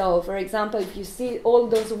 So, for example, if you see all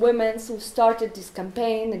those women who started this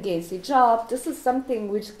campaign against hijab, this is something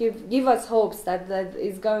which give us hopes that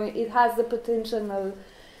is going. It has the potential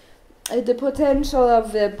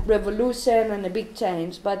of a revolution and a big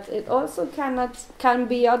change, but it also can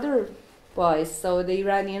be otherwise. So the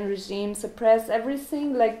Iranian regime suppress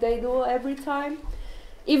everything like they do every time,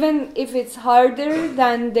 even if it's harder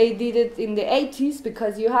than they did it in the 80s,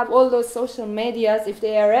 because you have all those social medias. If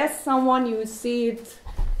they arrest someone, you see it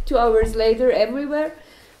 2 hours later everywhere.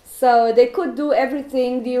 So they could do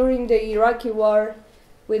everything during the Iraqi war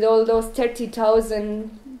with all those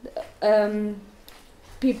 30,000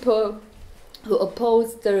 people who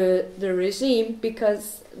opposed the regime,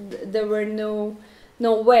 because there were no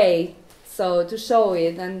way so to show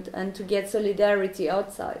it and to get solidarity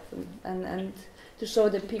outside and to show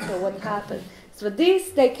the people what happened. So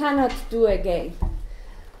this they cannot do again.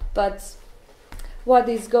 But what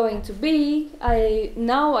is going to be, I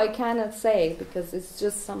cannot say, because it's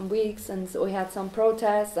just some weeks and so we had some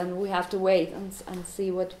protests and we have to wait and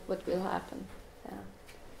see what will happen. Yeah.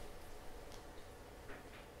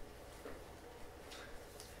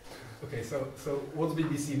 Okay, so what's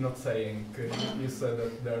BBC not saying? You said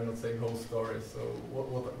that they're not saying whole stories. So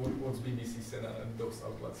what's BBC saying and those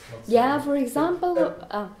outlets not saying? Yeah, for example.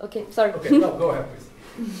 Okay, sorry. Okay, no, go ahead,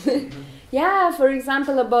 please. Yeah, for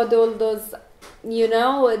example, about all those,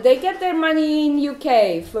 they get their money in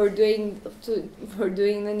UK for doing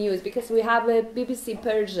the news, because we have a BBC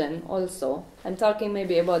Persian also. I'm talking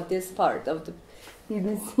maybe about this part of the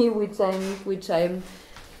BBC which I'm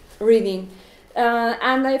reading.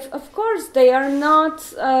 And of course they are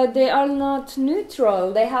not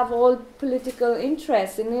neutral. They have all political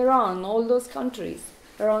interests in Iran, all those countries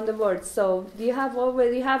around the world. So you have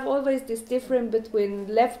always this difference between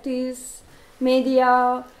leftist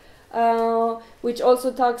media, which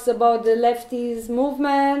also talks about the leftist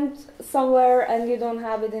movement somewhere, and you don't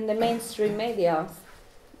have it in the mainstream media.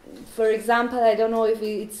 For example, I don't know if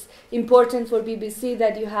it's important for BBC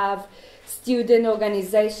that you have student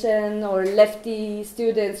organization or lefty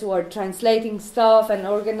students who are translating stuff and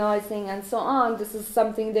organizing and so on. This is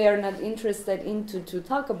something they are not interested in to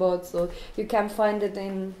talk about, so you can find it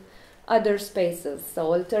in other spaces,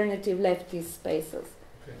 so alternative leftist spaces.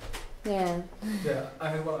 Okay. Yeah. Yeah, I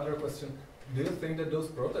have one other question. Do you think that those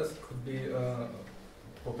protests could be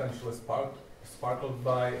potentially sparkled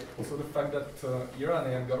by also the fact that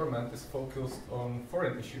Iranian government is focused on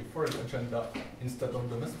foreign agenda instead of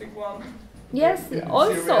domestic one? Yes, in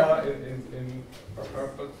also. Syria, in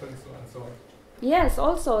Arab Peninsula and so on. Yes,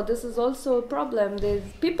 also, this is also a problem.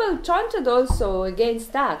 People chanted also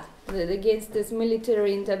against that, against this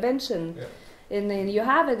military intervention. Yeah. And you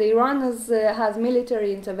have it, Iran has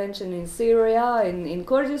military intervention in Syria, in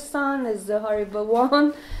Kurdistan is the horrible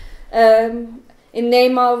one, in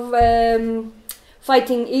name of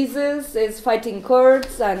fighting ISIS, is fighting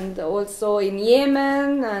Kurds, and also in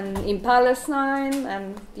Yemen and in Palestine,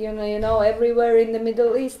 and you know everywhere in the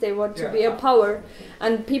Middle East they want to be a power,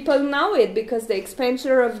 and people know it because the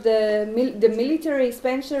expenditure of the military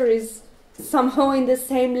expenditure is somehow in the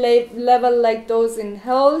same level like those in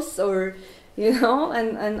health or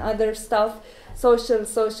and other stuff, social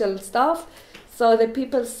stuff. So the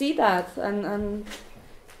people see that, and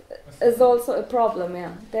is also a problem.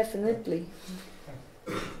 Yeah, definitely.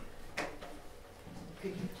 Could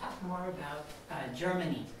you talk more about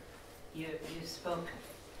Germany? You spoke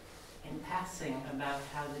in passing about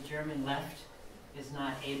how the German left is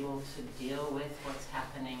not able to deal with what's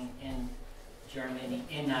happening in Germany,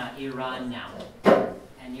 in Iran now,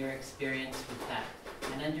 and your experience with that.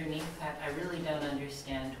 And underneath that, I really don't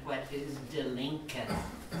understand what is Die Linke,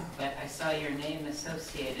 but I saw your name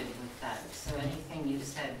associated with that, so anything you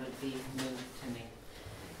said would be new to me.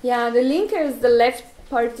 Yeah, the Linke is the left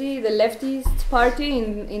party, the leftist party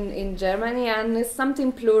in Germany, and it's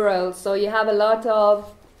something plural. So you have a lot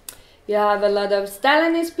of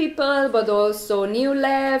Stalinist people, but also new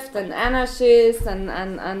left and anarchists and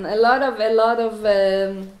a lot of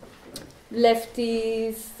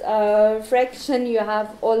leftist fraction. You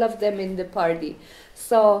have all of them in the party.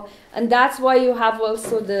 So, and that's why you have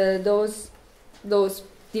also those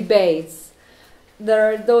debates.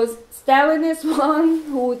 There are those Stalinist ones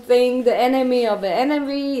who think the enemy of the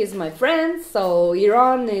enemy is my friend, so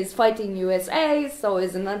Iran is fighting USA, so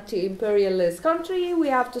it's an anti-imperialist country, we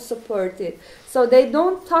have to support it. So they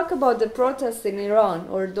don't talk about the protests in Iran,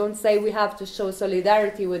 or don't say we have to show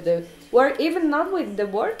solidarity with the even not with the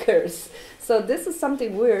workers. So this is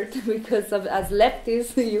something weird, because as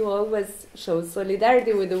leftists you always show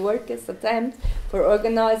solidarity with the workers' attempt for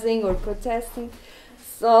organizing or protesting.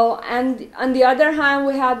 So, and on the other hand,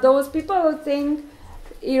 we have those people who think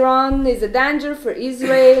Iran is a danger for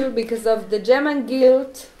Israel because of the German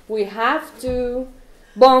guilt. We have to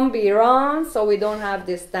bomb Iran, so we don't have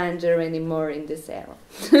this danger anymore in this era.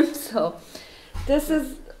 So, this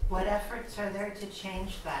is... What efforts are there to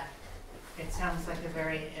change that? It sounds like a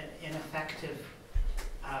very ineffective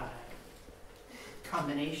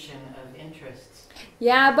combination of interests.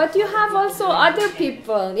 Yeah, but you have also other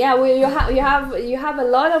people. Yeah, you have a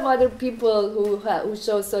lot of other people who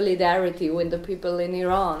show solidarity with the people in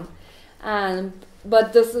Iran,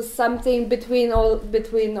 but this is something between all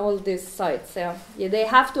these sides. Yeah, they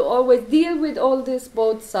have to always deal with all this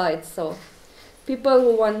both sides. So, people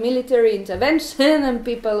who want military intervention and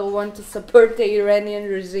people who want to support the Iranian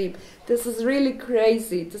regime. This is really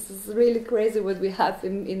crazy. This is really crazy what we have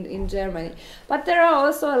in Germany. But there are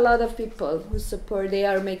also a lot of people who support. They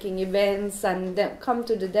are making events and come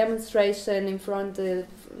to the demonstration in front of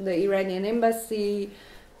the Iranian embassy.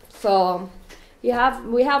 So we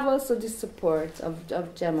have also the support of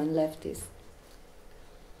German leftists.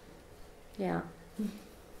 Yeah.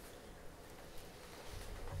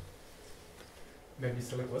 Maybe a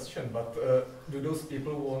silly question, but do those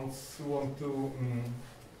people want to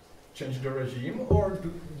change the regime, or do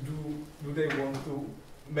they want to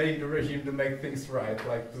make the regime to make things right,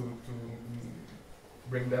 like to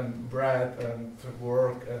bring them bread and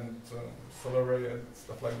work and salary and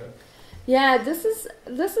stuff like that? Yeah, this is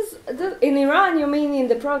in Iran. You mean in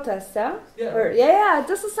the protests, yeah? Yeah. Yeah.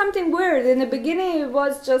 This is something weird. In the beginning, it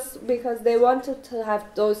was just because they wanted to have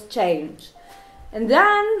those change. And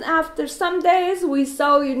then, after some days, we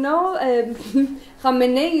saw, Khamenei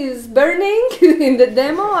is burning in the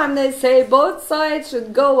demo, and they say both sides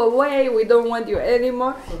should go away, we don't want you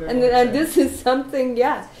anymore. So and this is something,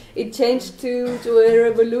 yeah, it changed to a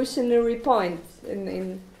revolutionary point.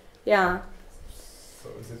 Yeah. So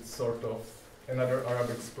is it sort of another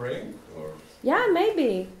Arabic Spring? Or? Yeah,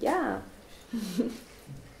 maybe, yeah.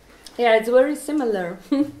 Yeah, it's very similar.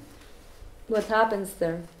 What happens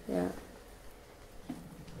there, yeah.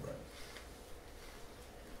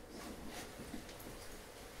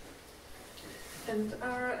 And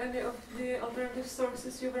are any of the alternative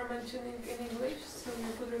sources you were mentioning in English, so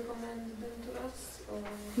you could recommend them to us? Or?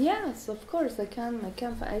 Yes, of course I can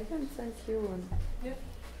send you one. Yeah.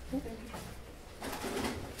 Thank you.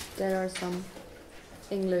 There are some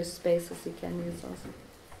English spaces you can use also.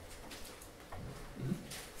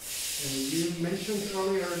 You mentioned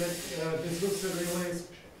earlier that this was a really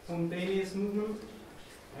spontaneous movement,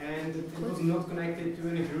 and it was not connected to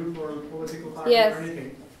any group or political party or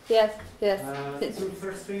anything. Yes. So the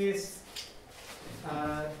first thing is,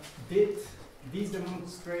 did these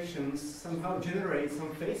demonstrations somehow generate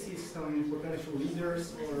some faces, some potential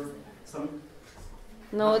leaders, or some...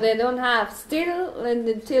 No, they don't have. Still,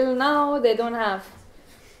 until now, they don't have.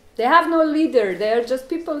 They have no leader. They are just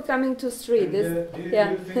people coming to street. Do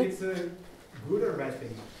you think it's a good or bad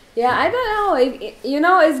thing? Yeah, I don't know. You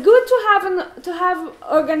know, it's good to have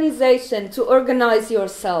organization, to organize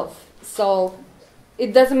yourself. So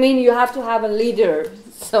it doesn't mean you have to have a leader.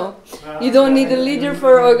 So you don't need a leader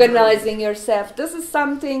for organizing yourself. This is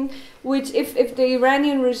something which, if the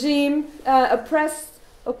Iranian regime oppress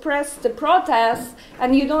the protests,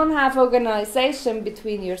 and you don't have organization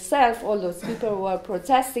between yourself, all those people who are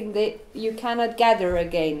protesting, you cannot gather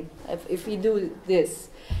again if you do this.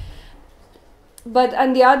 But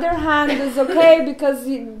on the other hand, it's okay because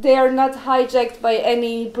they are not hijacked by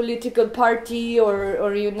any political party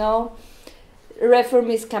or you know,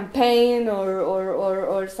 reformist campaign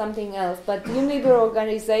or something else. But you need an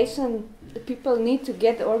organization. The people need to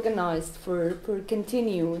get organized for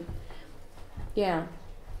continue. Yeah.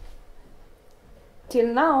 Till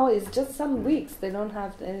now, it's just some weeks. They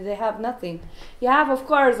have nothing. You have, of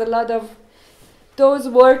course, a lot of those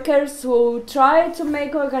workers who try to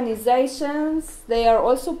make organizations. They are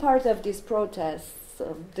also part of these protests.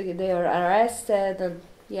 So they are arrested, and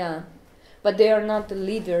yeah, but they are not the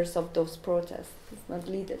leaders of those protests. It's not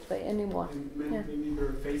led by anyone. Maybe there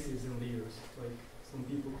are faces and leaders, like some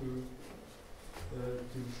people to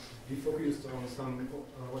be focused on some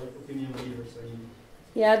like opinion leaders. I mean.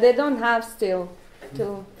 Yeah, they don't have still.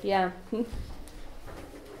 Yeah,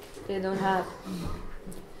 they don't have.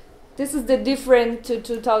 This is the difference to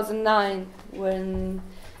 2009 when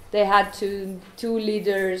they had two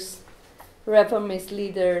leaders, reformist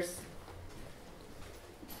leaders.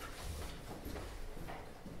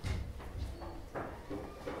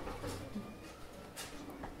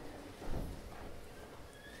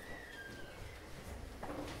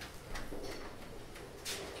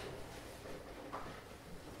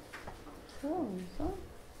 So.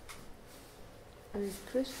 Where is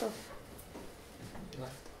Christoph?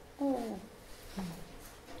 Left. Oh.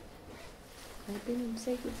 I didn't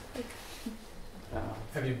say goodbye.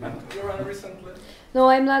 Have you been to Iran recently? No,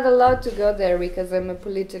 I'm not allowed to go there because I'm a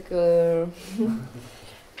political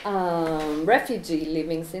refugee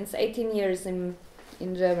living since 18 years in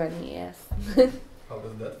Germany, yes. How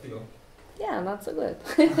does that feel? Yeah, not so good.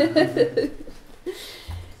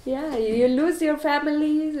 Yeah, you lose your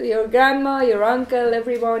family, your grandma, your uncle,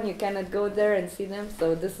 everyone. You cannot go there and see them,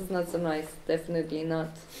 so this is not so nice. Definitely not.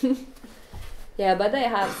 Yeah, but I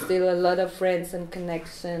have still a lot of friends and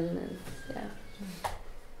connection. And, yeah.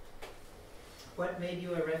 What made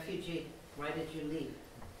you a refugee? Why did you leave?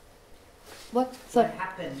 What? What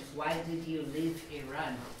happened? Why did you leave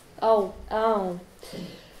Iran? Oh.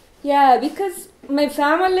 Yeah, because my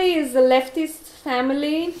family is a leftist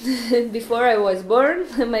family before I was born,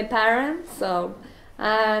 my parents, so,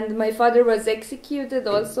 and my father was executed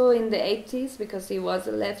also in the 80s because he was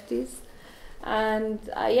a leftist, and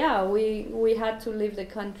yeah, we had to leave the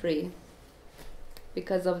country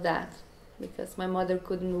because of that, because my mother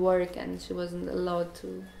couldn't work and she wasn't allowed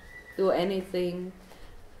to do anything,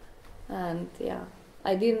 and yeah,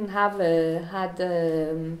 I didn't have had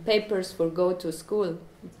papers for go to school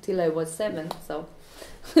till I was 7, so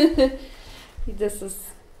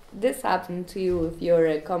this happened to you if you're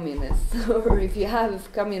a communist or if you have a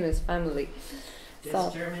communist family.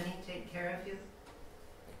 Does Germany take care of you?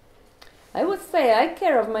 I would say I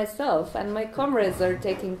care of myself and my comrades are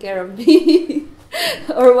taking care of me.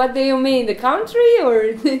 Or what do you mean, the country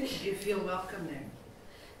or? Do you feel welcome there?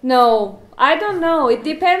 No, I don't know. It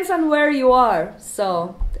depends on where you are.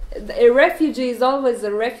 So a refugee is always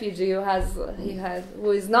a refugee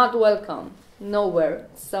who is not welcome nowhere.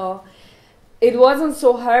 So it wasn't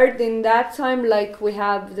so hard in that time like we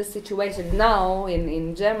have the situation now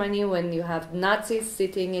in Germany when you have Nazis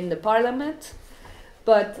sitting in the parliament.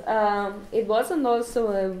 But it wasn't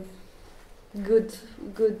also a good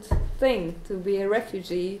thing to be a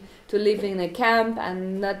refugee, to live in a camp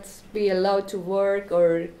and not be allowed to work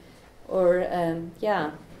or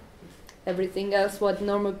yeah, everything else what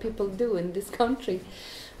normal people do in this country.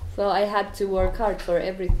 So I had to work hard for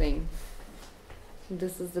everything.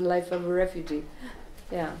 This is the life of a refugee.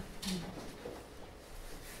 Yeah.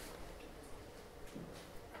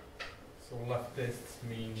 So leftists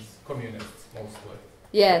means communists mostly.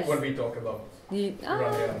 Yes. When we talk about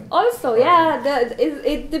Iranian. Also, yeah,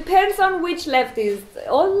 it depends on which leftist.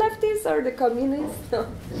 All leftists are the communists.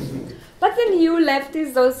 But the new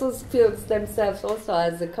leftists also feels themselves also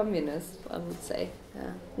as a communist, I would say.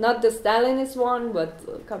 Yeah. Not the Stalinist one, but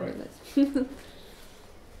communist. Right.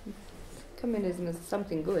 Communism is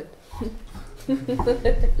something good.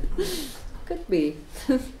 Could be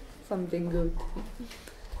something good.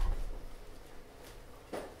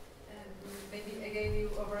 Maybe again you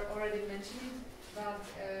already mentioned it, but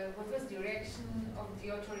what was the reaction of the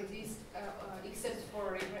authorities, except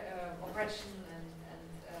for oppression and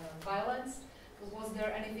violence? Was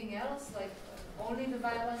there anything else, like only the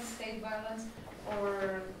violence, state violence,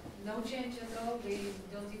 or no change at all? They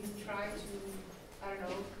don't even try to, I don't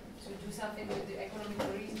know, to do something with the economic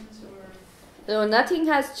reasons, or? No, nothing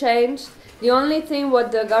has changed. The only thing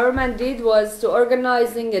what the government did was to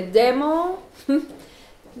organizing a demo.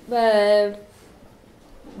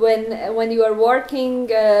 When you are working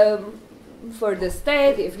for the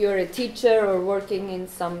state, if you're a teacher or working in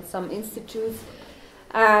some institutes,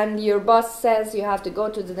 and your boss says you have to go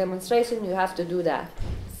to the demonstration, you have to do that.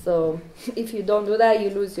 So if you don't do that, you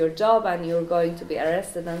lose your job and you're going to be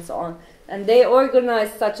arrested and so on. And they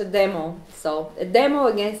organized such a demo, so a demo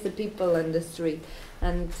against the people in the street,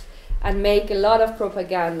 and make a lot of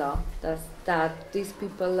propaganda that these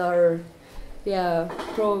people are, they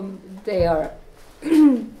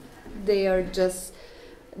are just,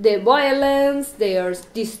 they're violence, they are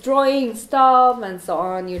destroying stuff and so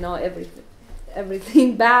on, you know,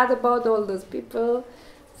 everything bad about all those people.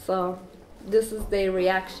 So this is their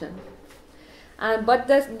reaction. But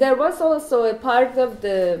there was also a part of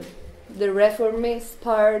the reformist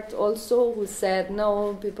part also who said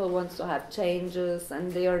no, people want to have changes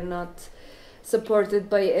and they are not supported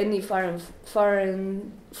by any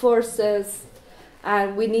foreign forces,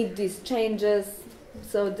 and we need these changes.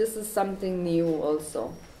 So this is something new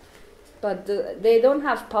also. But they don't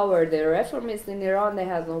have power. The reformists in Iran, they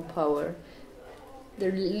have no power.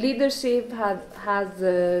 The leadership has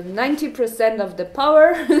 90% of the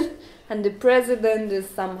power and the president is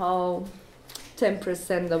somehow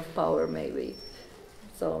 10% of power maybe.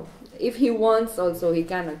 So if he wants also, he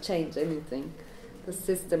cannot change anything. The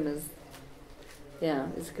system is,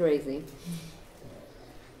 it's crazy.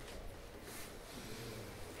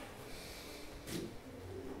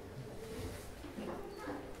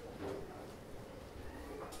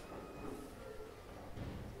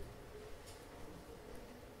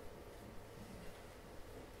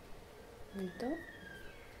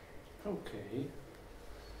 OK.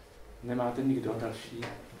 Nemáte nikdo další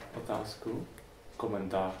otázku?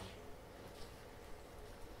 Komentář?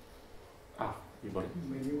 Výborně.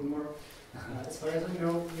 Maybe one more. As far as I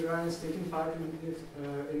know, Iran is taking part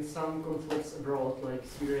in some conflicts abroad, like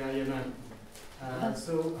Syria, Yemen.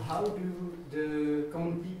 So how do the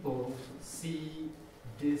common people see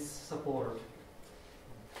this support?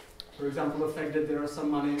 For example, the fact that there are some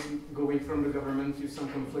money going from the government to some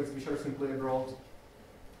conflicts which are simply abroad.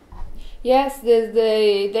 Yes,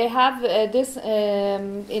 they have this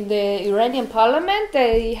in the Iranian parliament.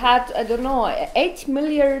 They had, I don't know, $8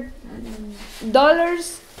 million,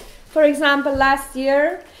 for example, last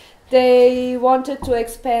year. They wanted to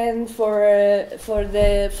expand for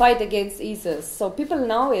the fight against ISIS. So people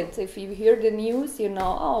know it. If you hear the news, you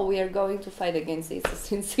know, oh, we are going to fight against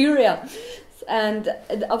ISIS in Syria. And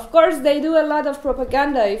of course, they do a lot of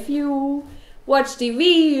propaganda. If you watch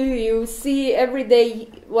TV, you see every day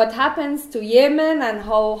what happens to Yemen and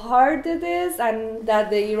how hard it is, and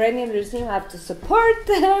that the Iranian regime have to support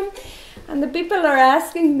them. And the people are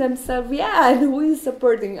asking themselves, and who is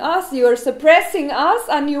supporting us? You are suppressing us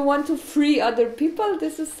and you want to free other people?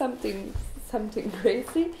 This is something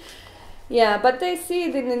crazy. Yeah, but they see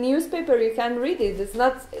it in the newspaper, you can read it.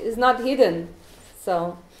 It's not hidden.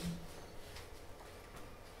 So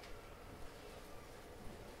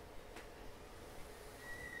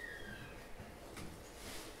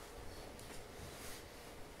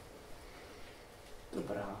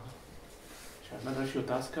Dobrá. Žádná další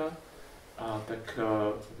otázka? Tak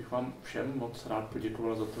bych vám všem moc rád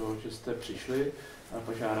poděkoval za to, že jste přišli.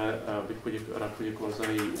 Pažáre bych rád poděkoval za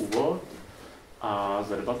její úvod a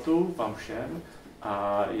za debatu vám všem.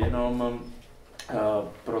 A jenom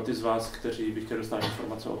pro ty z vás, kteří by chtěli dostat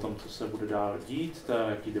informace o tom, co se bude dál dít,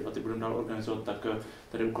 jaký debaty budeme dál organizovat, tak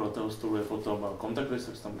tady u kulatého stolu je potom kontakt list,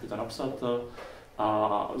 tak se tam můžete napsat.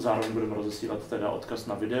 A zároveň budeme rozesílat teda odkaz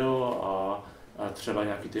na video a třeba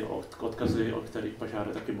nějaký ty odkazy, o kterých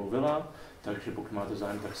Pažáre taky mluvila. Takže pokud máte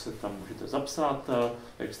zájem, tak se tam můžete zapsat,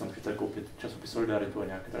 jak se tam můžete koupit časopis Solidaritu a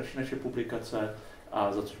nějaké další naše publikace,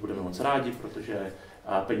 a za což budeme moc rádi, protože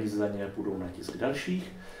peníze za ně půjdou na tisk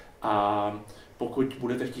dalších. A pokud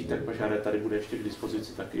budete chtít, tak Pažáre tady bude ještě k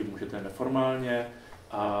dispozici, taky můžete neformálně.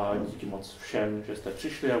 A díky moc všem, že jste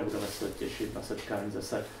přišli, a budeme se těšit na setkání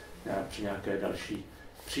zase při nějaké další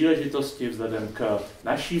příležitosti vzhledem k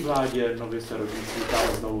naší vládě, nově se rodící,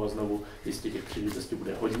 ale znovu a znovu, jistě těch příležitostí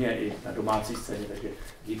bude hodně i na domácí scéně, takže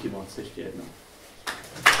díky moc ještě jednou.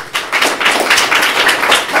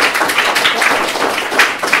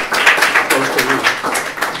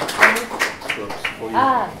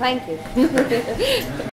 thank you.